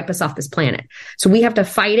is to wipe us off this planet. So we have to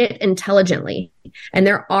fight it intelligently. And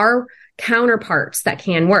there are counterparts that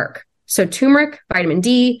can work. So turmeric, vitamin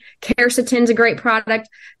D, quercetin's a great product,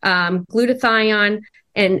 glutathione,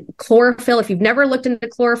 and chlorophyll. If you've never looked into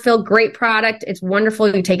chlorophyll, great product. It's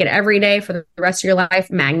wonderful. You take it every day for the rest of your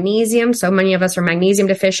life. Magnesium. So many of us are magnesium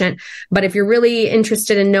deficient. But if you're really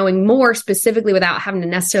interested in knowing more specifically without having to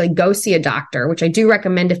necessarily go see a doctor, which I do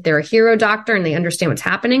recommend if they're a hero doctor and they understand what's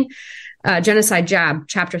happening, Genocide Jab,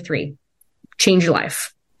 Chapter 3, change your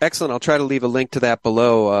life. Excellent. I'll try to leave a link to that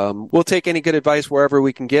below. We'll take any good advice wherever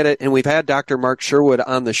we can get it. And we've had Dr. Mark Sherwood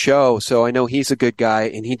on the show, so I know he's a good guy,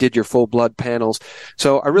 and he did your full blood panels.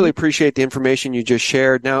 So I really appreciate the information you just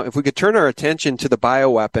shared. Now, if we could turn our attention to the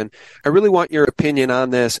bioweapon, I really want your opinion on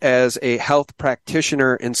this as a health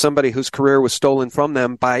practitioner and somebody whose career was stolen from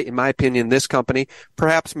them by, in my opinion, this company,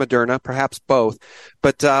 perhaps Moderna, perhaps both.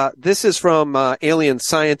 But this is from Alien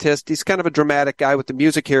Scientist. He's kind of a dramatic guy with the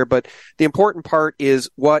music here, but the important part is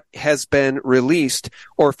what has been released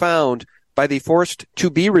or found by the forced to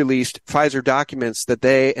be released Pfizer documents that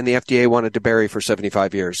they and the FDA wanted to bury for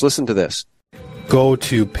 75 years. Listen to this. Go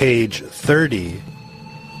to page 30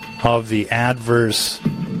 of the adverse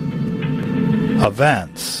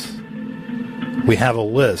events. We have a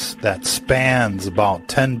list that spans about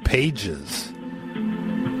 10 pages.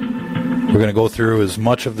 We're going to go through as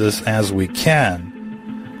much of this as we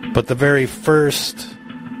can, but the very first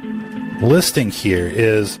listing here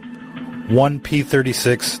is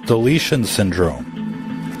 1p36 deletion syndrome.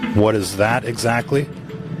 What is that exactly?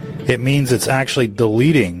 It means it's actually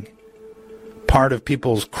deleting part of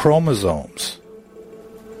people's chromosomes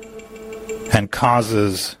and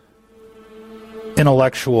causes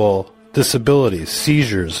intellectual disabilities,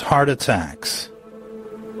 seizures, heart attacks,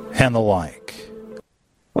 and the like.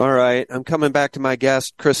 All right, I'm coming back to my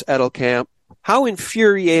guest, Kris Edelkamp. How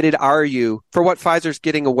infuriated are you for what Pfizer's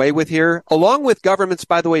getting away with here, along with governments,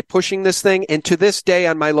 by the way, pushing this thing? And to this day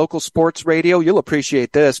on my local sports radio, you'll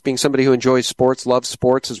appreciate this, being somebody who enjoys sports, loves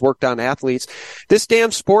sports, has worked on athletes. This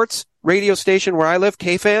damn sports radio station where I live,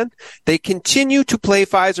 KFan, they continue to play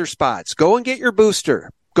Pfizer spots. Go and get your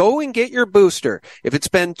booster. Go and get your booster. If it's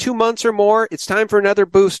been 2 months or more, it's time for another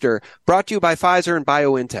booster. Brought to you by Pfizer and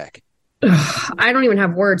BioNTech. I don't even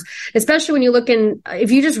have words, especially when you look in,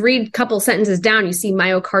 if you just read a couple sentences down, you see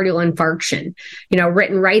myocardial infarction,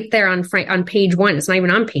 written right there on page 1. It's not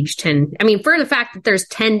even on page 10. I mean, for the fact that there's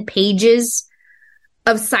 10 pages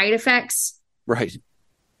of side effects. Right.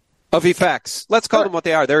 Of effects. Let's call them what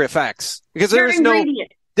they are. They're effects. Because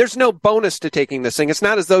there's no bonus to taking this thing. It's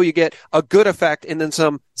not as though you get a good effect and then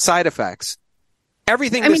some side effects.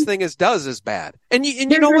 Everything this thing does is bad. And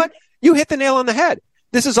you know what? You hit the nail on the head.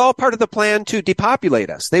 This is all part of the plan to depopulate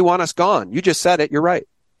us. They want us gone. You just said it. You're right.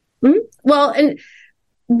 Mm-hmm. Well, and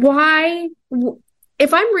why,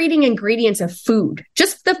 if I'm reading ingredients of food,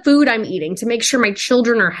 just the food I'm eating to make sure my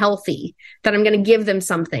children are healthy, that I'm going to give them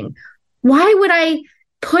something, why would I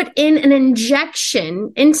put in an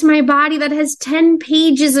injection into my body that has 10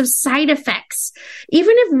 pages of side effects?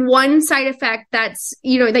 Even if one side effect that's,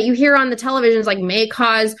 that you hear on the television is like may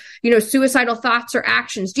cause, suicidal thoughts or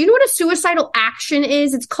actions. Do you know what a suicidal action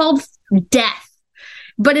is? It's called death.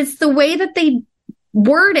 But it's the way that they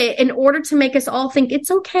word it in order to make us all think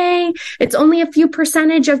it's okay. It's only a few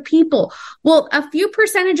percentage of people. Well, a few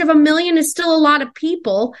percentage of 1 million is still a lot of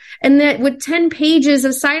people. And that with 10 pages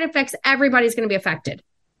of side effects, everybody's going to be affected.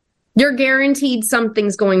 You're guaranteed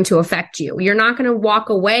something's going to affect you. You're not going to walk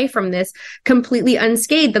away from this completely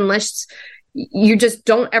unscathed unless you just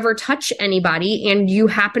don't ever touch anybody and you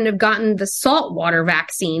happen to have gotten the saltwater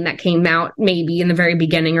vaccine that came out maybe in the very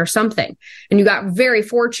beginning or something. And you got very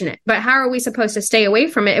fortunate. But how are we supposed to stay away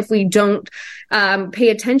from it if we don't pay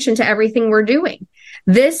attention to everything we're doing?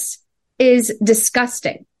 This is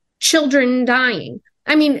disgusting. Children dying.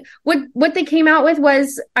 I mean, what they came out with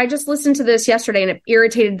was, I just listened to this yesterday and it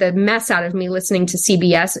irritated the mess out of me listening to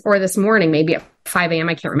CBS, or this morning, maybe at 5 a.m.,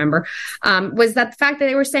 I can't remember, was that the fact that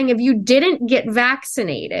they were saying if you didn't get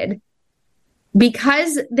vaccinated,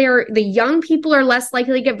 because the young people are less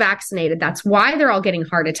likely to get vaccinated. That's why they're all getting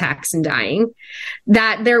heart attacks and dying,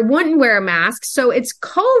 that they wouldn't wear a mask. So it's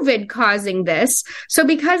COVID causing this. So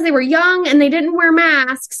because they were young and they didn't wear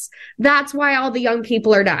masks, that's why all the young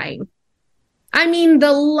people are dying. I mean,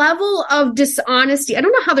 the level of dishonesty, I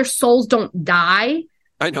don't know how their souls don't die.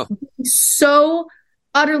 I know. So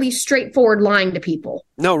utterly straightforward lying to people.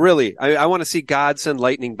 No, really. I want to see God send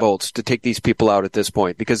lightning bolts to take these people out at this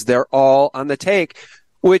point, because they're all on the take,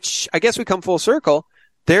 which I guess we come full circle.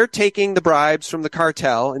 They're taking the bribes from the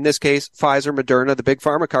cartel, in this case, Pfizer, Moderna, the big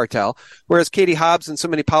pharma cartel, whereas Katie Hobbs and so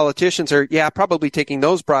many politicians are, probably taking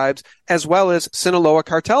those bribes as well as Sinaloa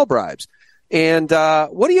cartel bribes. And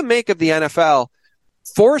what do you make of the NFL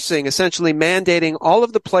forcing, essentially mandating all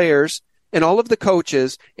of the players and all of the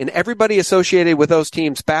coaches and everybody associated with those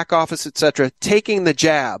teams, back office, etc., taking the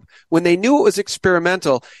jab when they knew it was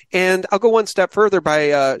experimental? And I'll go one step further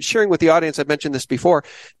by sharing with the audience, I've mentioned this before,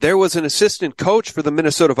 there was an assistant coach for the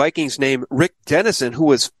Minnesota Vikings named Rick Dennison who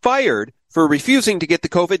was fired for refusing to get the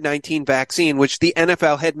COVID-19 vaccine, which the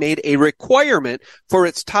NFL had made a requirement for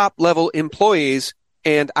its top-level employees,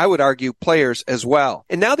 and I would argue players as well.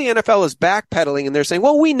 And now the NFL is backpedaling and they're saying,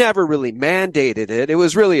 well, we never really mandated it. It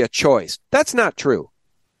was really a choice. That's not true.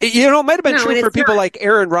 It might have been true for people like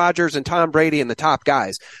Aaron Rodgers and Tom Brady and the top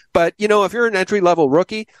guys. But, if you're an entry-level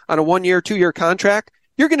rookie on a 1-year, 2-year contract,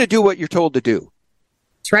 you're going to do what you're told to do.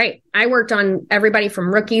 That's right. I worked on everybody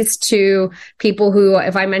from rookies to people who,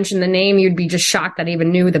 if I mentioned the name, you'd be just shocked that I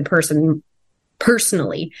even knew the person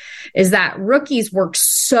personally, is that rookies work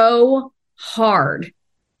so hard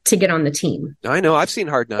to get on the team. I know. I've seen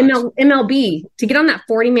Hard Knocks. MLB, to get on that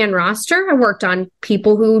 40-man roster, I worked on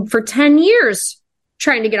people who, for 10 years,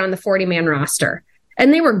 trying to get on the 40-man roster.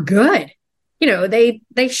 And they were good.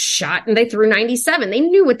 They shot and they threw 97. They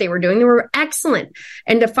knew what they were doing. They were excellent.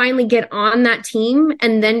 And to finally get on that team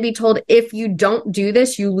and then be told, if you don't do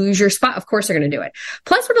this, you lose your spot. Of course they're going to do it.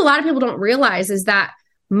 Plus, what a lot of people don't realize is that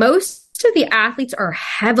most of the athletes are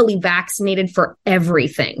heavily vaccinated for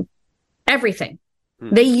everything. Everything.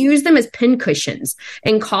 They use them as pincushions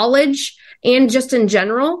in college and just in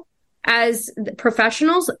general. As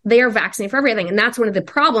professionals, they are vaccinated for everything. And that's one of the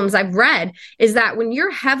problems I've read, is that when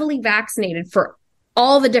you're heavily vaccinated for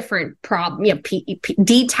all the different problems,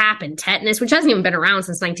 DTaP and tetanus, which hasn't even been around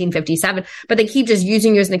since 1957, but they keep just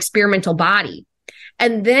using you as an experimental body.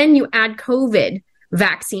 And then you add COVID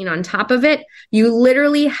vaccine on top of it, you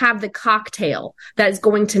literally have the cocktail that is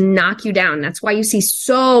going to knock you down. That's why you see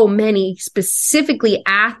so many specifically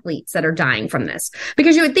athletes that are dying from this,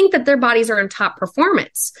 because you would think that their bodies are in top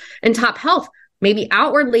performance and top health, maybe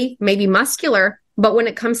outwardly, maybe muscular, but when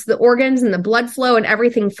it comes to the organs and the blood flow and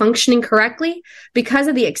everything functioning correctly, because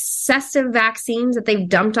of the excessive vaccines that they've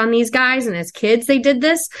dumped on these guys, and as kids they did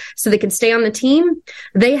this so they could stay on the team,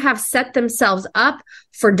 they have set themselves up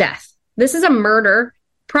for death. This is a murder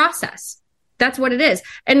process. That's what it is.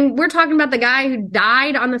 And we're talking about the guy who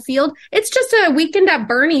died on the field. It's just a Weekend at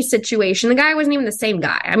Bernie's situation. The guy wasn't even the same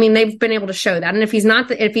guy. I mean, they've been able to show that. And if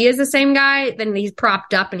if he is the same guy, then he's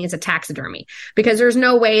propped up and he's a taxidermy, because there's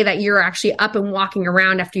no way that you're actually up and walking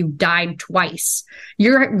around after you've died twice.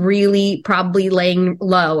 You're really probably laying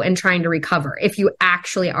low and trying to recover, if you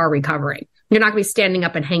actually are recovering. You're not going to be standing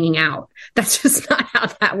up and hanging out. That's just not how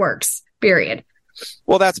that works, period.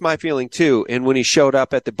 Well, that's my feeling, too. And when he showed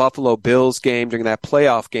up at the Buffalo Bills game during that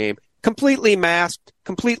playoff game, completely masked,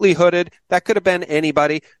 completely hooded, that could have been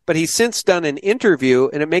anybody. But he's since done an interview,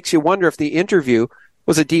 and it makes you wonder if the interview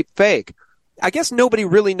was a deep fake. I guess nobody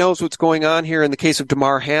really knows what's going on here in the case of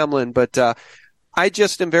Damar Hamlin, but I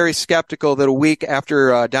just am very skeptical that a week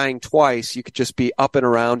after dying twice, you could just be up and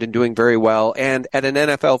around and doing very well. And at an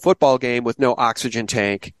NFL football game with no oxygen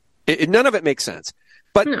tank, none of it makes sense.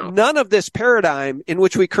 But none of this paradigm in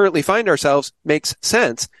which we currently find ourselves makes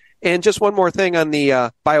sense. And just one more thing on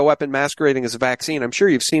the bioweapon masquerading as a vaccine. I'm sure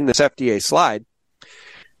you've seen this FDA slide.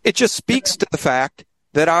 It just speaks to the fact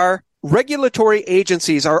that our regulatory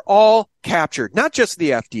agencies are all captured, not just the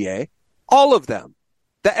FDA, all of them.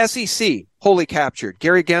 The SEC, wholly captured.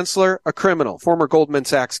 Gary Gensler, a criminal, former Goldman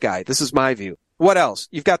Sachs guy. This is my view. What else?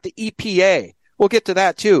 You've got the EPA. We'll get to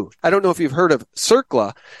that, too. I don't know if you've heard of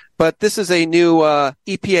CERCLA, but this is a new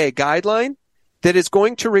EPA guideline that is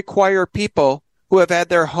going to require people who have had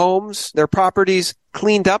their homes, their properties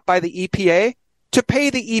cleaned up by the EPA to pay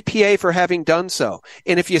the EPA for having done so.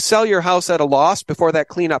 And if you sell your house at a loss before that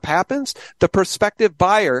cleanup happens, the prospective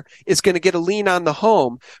buyer is going to get a lien on the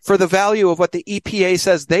home for the value of what the EPA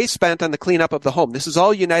says they spent on the cleanup of the home. This is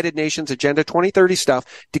all United Nations Agenda 2030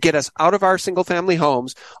 stuff to get us out of our single-family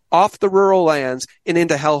homes, off the rural lands, and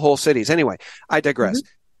into hellhole cities. Anyway, I digress.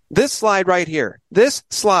 This slide right here, this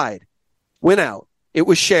slide went out. It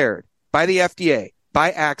was shared by the FDA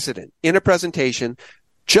by accident in a presentation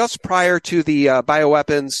just prior to the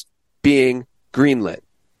bioweapons being greenlit.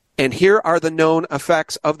 And here are the known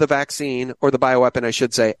effects of the vaccine, or the bioweapon, I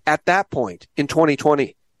should say, at that point in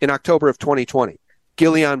 2020, in October of 2020.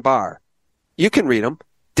 Guillain-Barré. You can read them.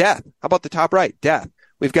 Death. How about the top right? Death.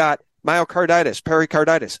 We've got myocarditis,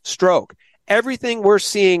 pericarditis, stroke. Everything we're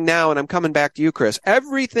seeing now, and I'm coming back to you, Kris,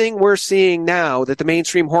 everything we're seeing now that the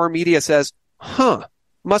mainstream horror media says,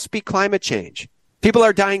 must be climate change. People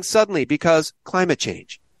are dying suddenly because climate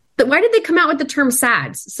change. Why did they come out with the term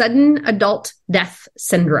SADS, sudden adult death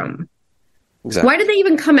syndrome? Exactly. Why did they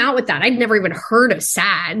even come out with that? I'd never even heard of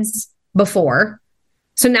SADS before.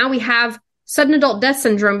 So now we have sudden adult death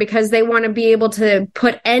syndrome because they want to be able to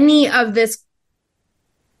put any of this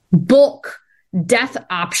bulk death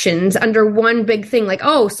options under one big thing. Like,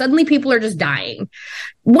 oh, suddenly people are just dying.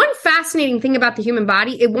 One fascinating thing about the human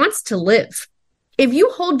body, it wants to live. If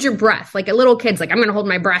you hold your breath, like a little kid's like, I'm going to hold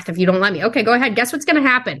my breath if you don't let me. Okay, go ahead. Guess what's going to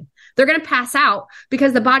happen? They're going to pass out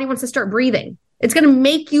because the body wants to start breathing. It's going to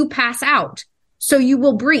make you pass out. So you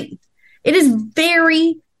will breathe. It is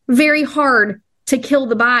very, very hard to kill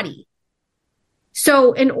the body.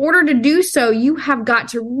 So in order to do so, you have got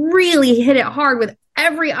to really hit it hard with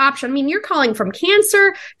every option. I mean, you're calling from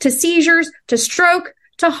cancer to seizures to stroke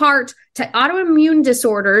to heart to autoimmune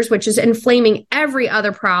disorders, which is inflaming every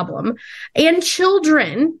other problem, and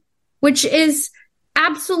children, which is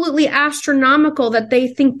absolutely astronomical that they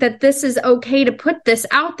think that this is okay to put this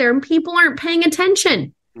out there and people aren't paying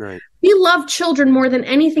attention. Right. We love children more than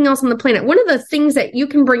anything else on the planet. One of the things that you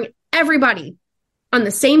can bring everybody on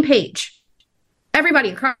the same page, everybody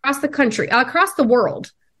across the country, across the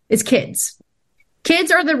world, is kids.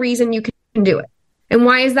 Kids are the reason you can do it. And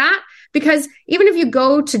why is that? Because even if you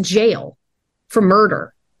go to jail for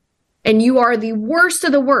murder and you are the worst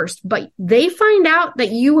of the worst, but they find out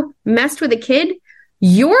that you messed with a kid,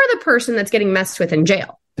 you're the person that's getting messed with in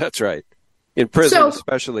jail. That's right. In prison,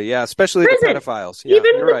 especially. Yeah, especially prison, the pedophiles. Yeah,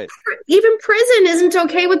 even, you're right. Even prison isn't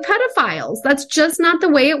okay with pedophiles. That's just not the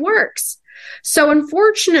way it works. So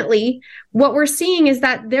unfortunately, what we're seeing is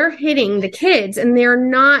that they're hitting the kids and they're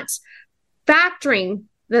not factoring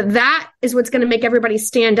that is what's going to make everybody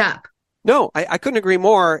stand up. No, I couldn't agree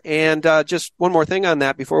more. And just one more thing on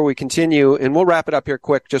that before we continue, and we'll wrap it up here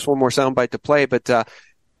quick. Just one more soundbite to play. But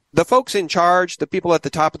the folks in charge, the people at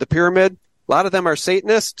the top of the pyramid, a lot of them are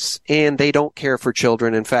Satanists, and they don't care for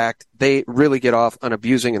children. In fact, they really get off on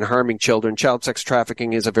abusing and harming children. Child sex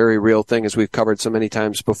trafficking is a very real thing, as we've covered so many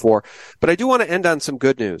times before. But I do want to end on some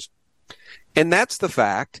good news. And that's the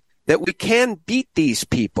fact that we can beat these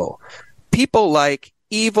people. People like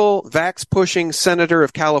evil, vax-pushing Senator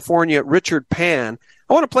of California, Richard Pan.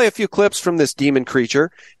 I want to play a few clips from this demon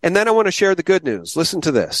creature, and then I want to share the good news. Listen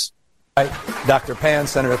to this. Dr. Pan,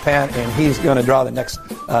 Senator Pan, and he's going to draw the next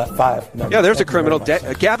 5 numbers. Yeah, there's a criminal.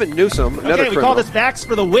 Gavin Newsom, another criminal. We call this Vax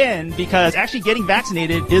for the win because actually getting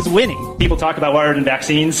vaccinated is winning. People talk about worried in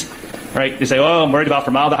vaccines, right? They say, oh, I'm worried about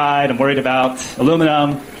formaldehyde, I'm worried about aluminum.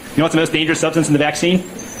 You know what's the most dangerous substance in the vaccine?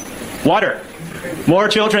 Water. More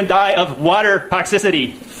children die of water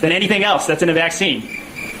toxicity than anything else that's in a vaccine.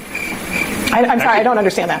 I'm sorry, I don't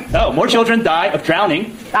understand that. No, more children die of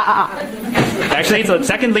drowning. Actually, it's the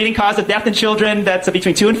second leading cause of death in children. That's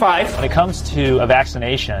between 2 and 5. When it comes to a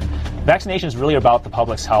vaccination is really about the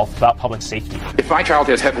public's health, about public safety. If my child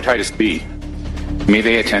has hepatitis B, may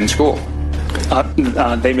they attend school? I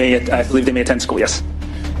believe they may attend school, yes.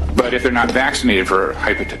 But if they're not vaccinated for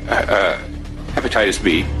hepatitis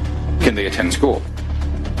B, can they attend school?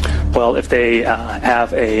 Well, if they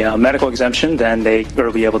have a medical exemption, then they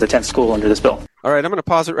will be able to attend school under this bill. All right, I'm going to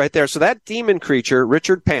pause it right there. So that demon creature,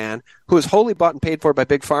 Richard Pan, who is wholly bought and paid for by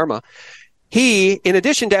Big Pharma, he, in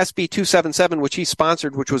addition to SB 277, which he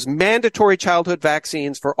sponsored, which was mandatory childhood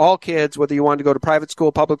vaccines for all kids, whether you wanted to go to private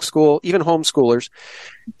school, public school, even homeschoolers.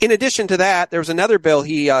 In addition to that, there was another bill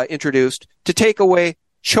he introduced to take away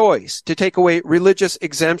choice, to take away religious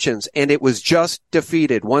exemptions, and it was just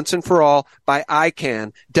defeated once and for all by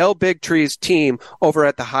ICANN, Del Bigtree's team over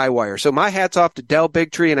at the Highwire. So my hat's off to Del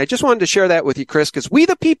Bigtree, and I just wanted to share that with you, Kris, because we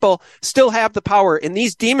the people still have the power, and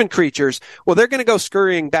these demon creatures, well, they're going to go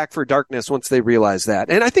scurrying back for darkness once they realize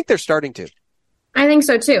that, and I think they're starting to. I think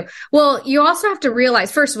so too. Well, you also have to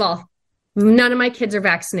realize, first of all, none of my kids are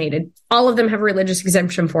vaccinated. All of them have a religious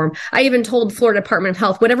exemption form. I even told Florida Department of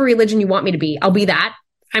Health, whatever religion you want me to be, I'll be that.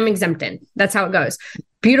 I'm exempt in. That's how it goes.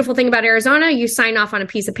 Beautiful thing about Arizona, you sign off on a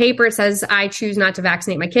piece of paper. It says, I choose not to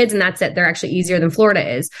vaccinate my kids, and that's it. They're actually easier than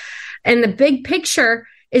Florida is. And the big picture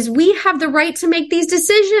is we have the right to make these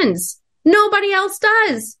decisions. Nobody else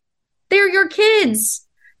does. They're your kids.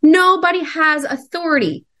 Nobody has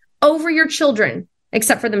authority over your children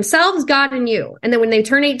except for themselves, God, and you. And then when they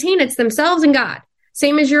turn 18, it's themselves and God.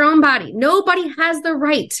 Same as your own body. Nobody has the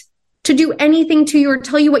right to do anything to you or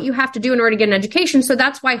tell you what you have to do in order to get an education. So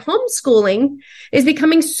that's why homeschooling is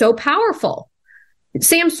becoming so powerful.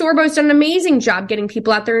 Sam Sorbo's done an amazing job getting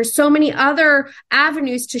people out there and so many other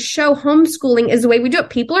avenues to show homeschooling is the way we do it.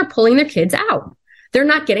 People are pulling their kids out. They're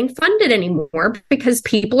not getting funded anymore because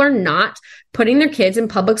people are not putting their kids in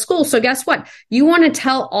public school. So guess what? You want to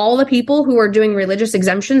tell all the people who are doing religious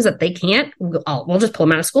exemptions that they can't? We'll just pull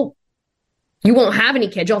them out of school. You won't have any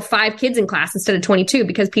kids. You'll have 5 kids in class instead of 22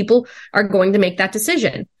 because people are going to make that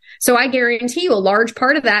decision. So I guarantee you a large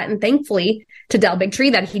part of that, and thankfully to Del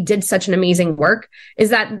Bigtree that he did such an amazing work,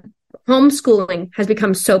 is that homeschooling has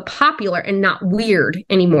become so popular and not weird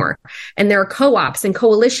anymore. And there are co-ops and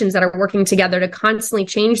coalitions that are working together to constantly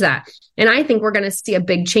change that. And I think we're going to see a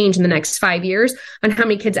big change in the next 5 years on how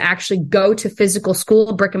many kids actually go to physical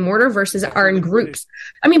school, brick and mortar, versus are in groups.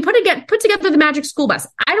 I mean, put together the magic school bus.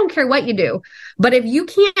 I don't care what you do, but if you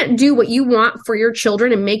can't do what you want for your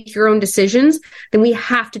children and make your own decisions, then we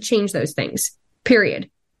have to change those things, period.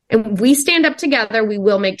 And if we stand up together, we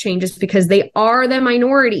will make changes because they are the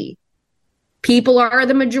minority. People are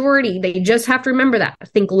the majority. They just have to remember that.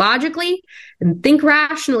 Think logically and think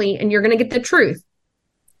rationally, and you're going to get the truth.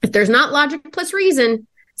 If there's not logic plus reason,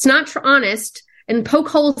 it's not honest, and poke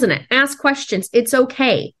holes in it. Ask questions. It's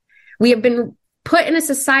okay. We have been put in a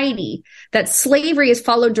society that slavery is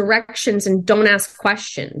follow directions and don't ask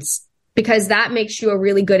questions because that makes you a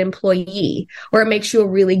really good employee or it makes you a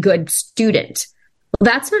really good student.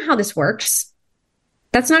 Well, that's not how this works.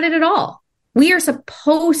 That's not it at all. We are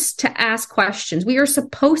supposed to ask questions. We are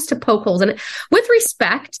supposed to poke holes in it with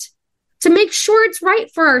respect to make sure it's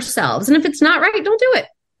right for ourselves. And if it's not right, don't do it.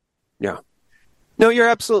 Yeah. No, you're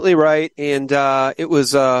absolutely right. And it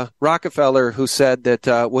was Rockefeller who said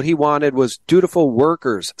that what he wanted was dutiful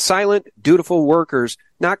workers, silent, dutiful workers,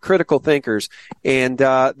 not critical thinkers. And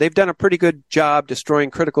they've done a pretty good job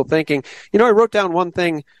destroying critical thinking. You know, I wrote down one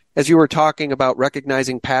thing as you were talking about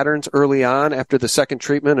recognizing patterns early on after the second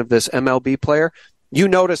treatment of this MLB player. You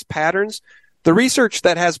notice patterns. The research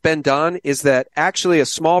that has been done is that actually a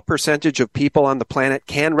small percentage of people on the planet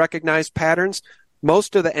can recognize patterns.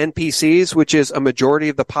 Most of the NPCs, which is a majority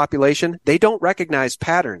of the population, they don't recognize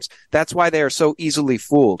patterns. That's why they are so easily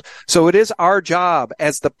fooled. So it is our job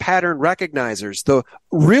as the pattern recognizers, the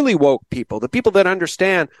really woke people, the people that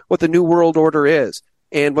understand what the New World Order is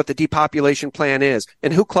and what the depopulation plan is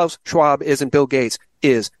and who Klaus Schwab is and Bill Gates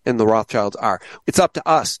is and the Rothschilds are. It's up to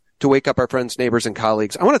us to wake up our friends, neighbors, and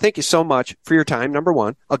colleagues. I want to thank you so much for your time, number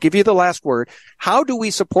one. I'll give you the last word. How do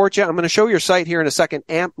we support you? I'm going to show your site here in a second,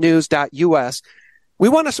 ampnews.us. We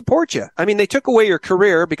want to support you. I mean, they took away your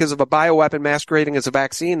career because of a bioweapon masquerading as a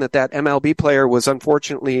vaccine that MLB player was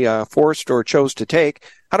unfortunately forced or chose to take.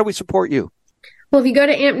 How do we support you? Well, if you go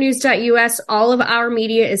to ampnews.us, all of our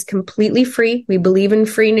media is completely free. We believe in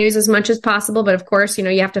free news as much as possible. But of course, you know,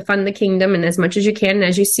 you have to fund the kingdom and as much as you can. And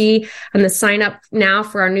as you see on the sign up now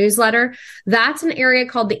for our newsletter, that's an area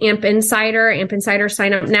called the AMP Insider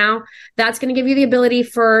sign up now. That's going to give you the ability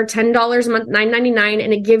for $10 a month, $9.99.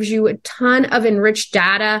 And it gives you a ton of enriched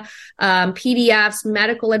data, PDFs,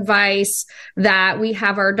 medical advice that we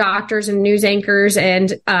have our doctors and news anchors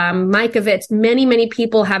and Mikovits. Many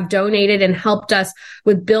people have donated and helped us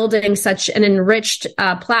with building such an enriched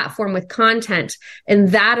platform with content in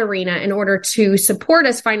that arena in order to support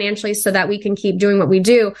us financially so that we can keep doing what we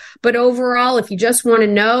do. But overall, if you just want to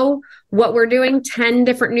know what we're doing, 10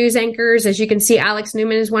 different news anchors. As you can see, Alex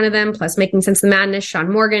Newman is one of them, plus Making Sense of the Madness,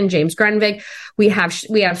 Sean Morgan, James Grenvig. We have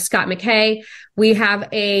Scott McKay. We have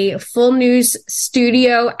a full news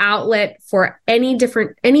studio outlet for any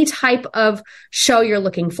type of show you're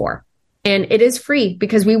looking for. And it is free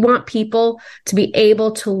because we want people to be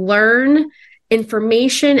able to learn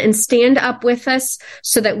information and stand up with us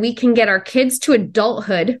so that we can get our kids to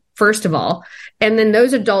adulthood, first of all, and then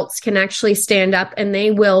those adults can actually stand up and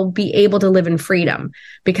they will be able to live in freedom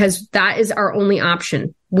because that is our only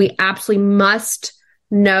option. We absolutely must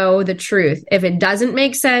know the truth. If it doesn't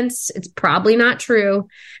make sense, it's probably not true.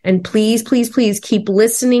 And please keep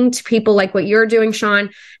listening to people like what you're doing, Sean,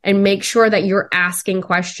 and make sure that you're asking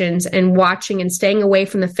questions and watching and staying away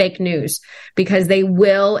from the fake news because they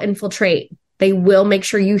will infiltrate. They will make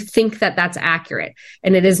sure you think that that's accurate,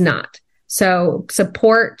 and it is not. So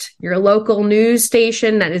support your local news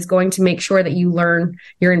station that is going to make sure that you learn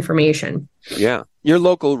your information. Yeah. Your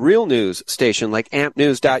local real news station like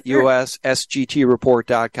ampnews.us,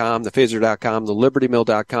 sgtreport.com, thephaser.com,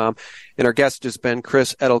 thelibertymill.com. And our guest has been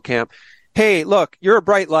Kris Edelkamp. Hey, look, you're a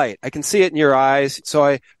bright light. I can see it in your eyes. So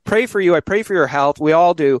I pray for you. I pray for your health. We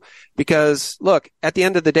all do. Because, look, at the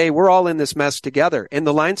end of the day, we're all in this mess together. And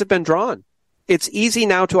the lines have been drawn. It's easy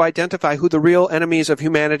now to identify who the real enemies of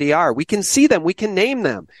humanity are. We can see them. We can name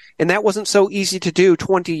them. And that wasn't so easy to do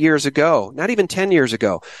 20 years ago, not even 10 years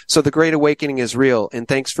ago. So the Great Awakening is real. And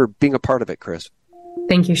thanks for being a part of it, Kris.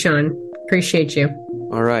 Thank you, Sean. Appreciate you.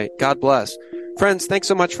 All right. God bless. Friends, thanks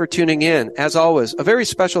so much for tuning in. As always, a very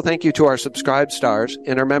special thank you to our subscribed stars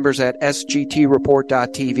and our members at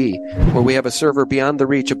sgtreport.tv, where we have a server beyond the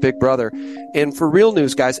reach of Big Brother. And for real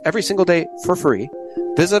news, guys, every single day for free,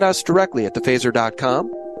 visit us directly at thephaser.com,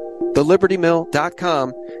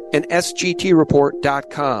 thelibertymill.com, and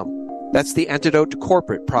sgtreport.com. That's the antidote to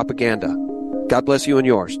corporate propaganda. God bless you and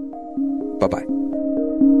yours. Bye-bye.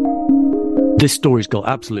 This story's got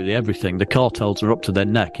absolutely everything. The cartels are up to their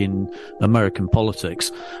neck in American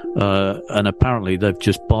politics, and apparently they're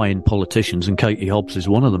just buying politicians, and Katie Hobbs is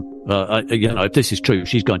one of them. If this is true,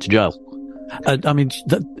 she's going to jail.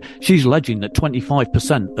 She's alleging that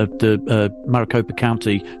 25% of the Maricopa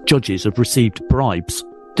County judges have received bribes.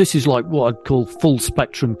 This is like what I'd call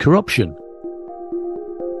full-spectrum corruption.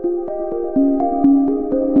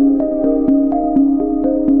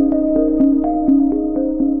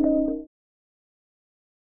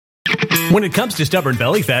 When it comes to stubborn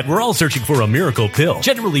belly fat, we're all searching for a miracle pill.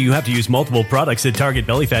 Generally, you have to use multiple products that target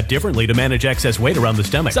belly fat differently to manage excess weight around the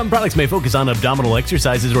stomach. Some products may focus on abdominal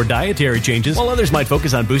exercises or dietary changes, while others might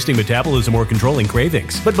focus on boosting metabolism or controlling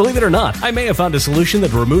cravings. But believe it or not, I may have found a solution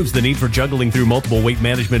that removes the need for juggling through multiple weight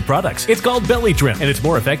management products. It's called Belly Trim, and it's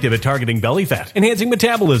more effective at targeting belly fat, enhancing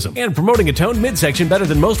metabolism, and promoting a toned midsection better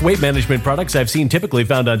than most weight management products I've seen typically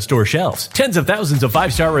found on store shelves. Tens of thousands of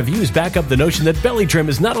 5-star reviews back up the notion that Belly Trim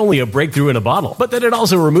is not only a breakthrough in a bottle, but that it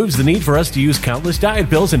also removes the need for us to use countless diet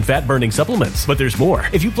pills and fat-burning supplements. But there's more.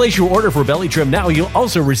 If you place your order for Belly Trim now, you'll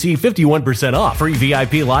also receive 51% off, free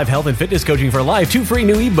VIP live health and fitness coaching for life, 2 free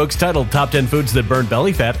new ebooks titled Top 10 Foods That Burn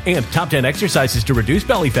Belly Fat and Top 10 Exercises to Reduce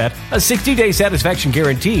Belly Fat, a 60-day satisfaction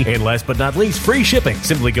guarantee, and last but not least, free shipping.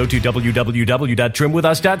 Simply go to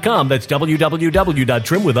www.trimwithus.com. That's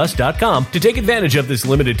www.trimwithus.com to take advantage of this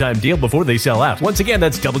limited time deal before they sell out. Once again,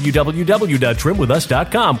 that's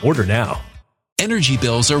www.trimwithus.com. Order now. Energy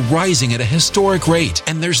bills are rising at a historic rate,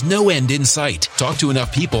 and there's no end in sight. Talk to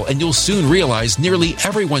enough people, and you'll soon realize nearly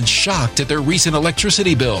everyone's shocked at their recent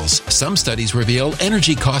electricity bills. Some studies reveal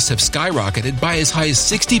energy costs have skyrocketed by as high as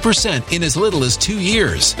 60% in as little as 2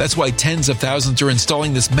 years. That's why tens of thousands are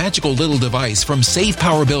installing this magical little device from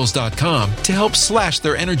SavePowerBills.com to help slash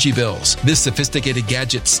their energy bills. This sophisticated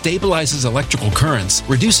gadget stabilizes electrical currents,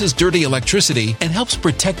 reduces dirty electricity, and helps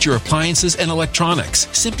protect your appliances and electronics.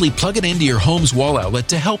 Simply plug it into your home's wall outlet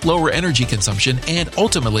to help lower energy consumption and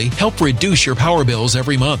ultimately help reduce your power bills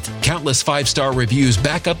every month. Countless 5-star reviews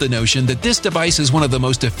back up the notion that this device is one of the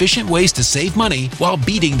most efficient ways to save money while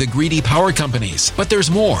beating the greedy power companies. But there's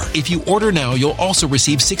more. If you order now, you'll also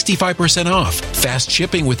receive 65% off, fast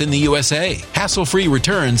shipping within the USA, hassle-free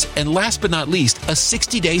returns, and last but not least, a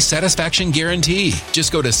 60-day satisfaction guarantee.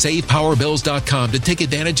 Just go to SavePowerBills.com to take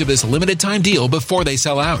advantage of this limited time deal before they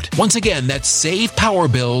sell out. Once again, that's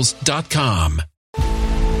SavePowerBills.com.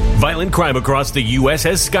 Violent crime across the U.S.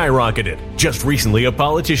 has skyrocketed. Just recently, a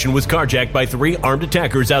politician was carjacked by 3 armed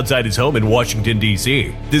attackers outside his home in Washington,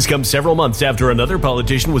 D.C. This comes several months after another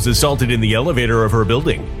politician was assaulted in the elevator of her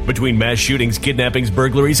building. Between mass shootings, kidnappings,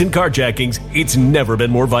 burglaries, and carjackings, it's never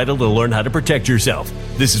been more vital to learn how to protect yourself.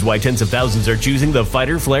 This is why tens of thousands are choosing the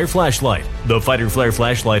Fighter Flare flashlight. The Fighter Flare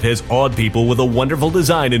flashlight has awed people with a wonderful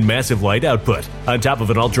design and massive light output. On top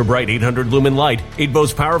of an ultra-bright 800-lumen light, it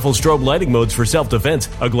boasts powerful strobe lighting modes for self-defense,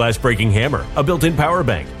 a glass-breaking hammer, a built-in power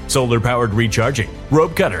bank, solar-powered recharging,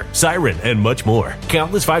 rope cutter, siren, and much more.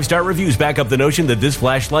 Countless 5-star reviews back up the notion that this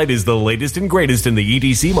flashlight is the latest and greatest in the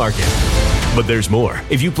EDC market. But there's more.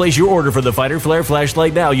 If you place your order for the Fighter Flare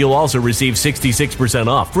flashlight now, you'll also receive 66%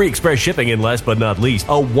 off, free express shipping, and last but not least, a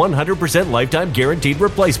 100% lifetime guaranteed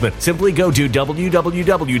replacement. Simply go to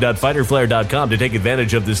www.fighterflare.com to take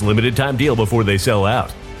advantage of this limited time deal before they sell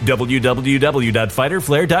out.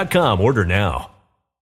 www.fighterflare.com. Order now.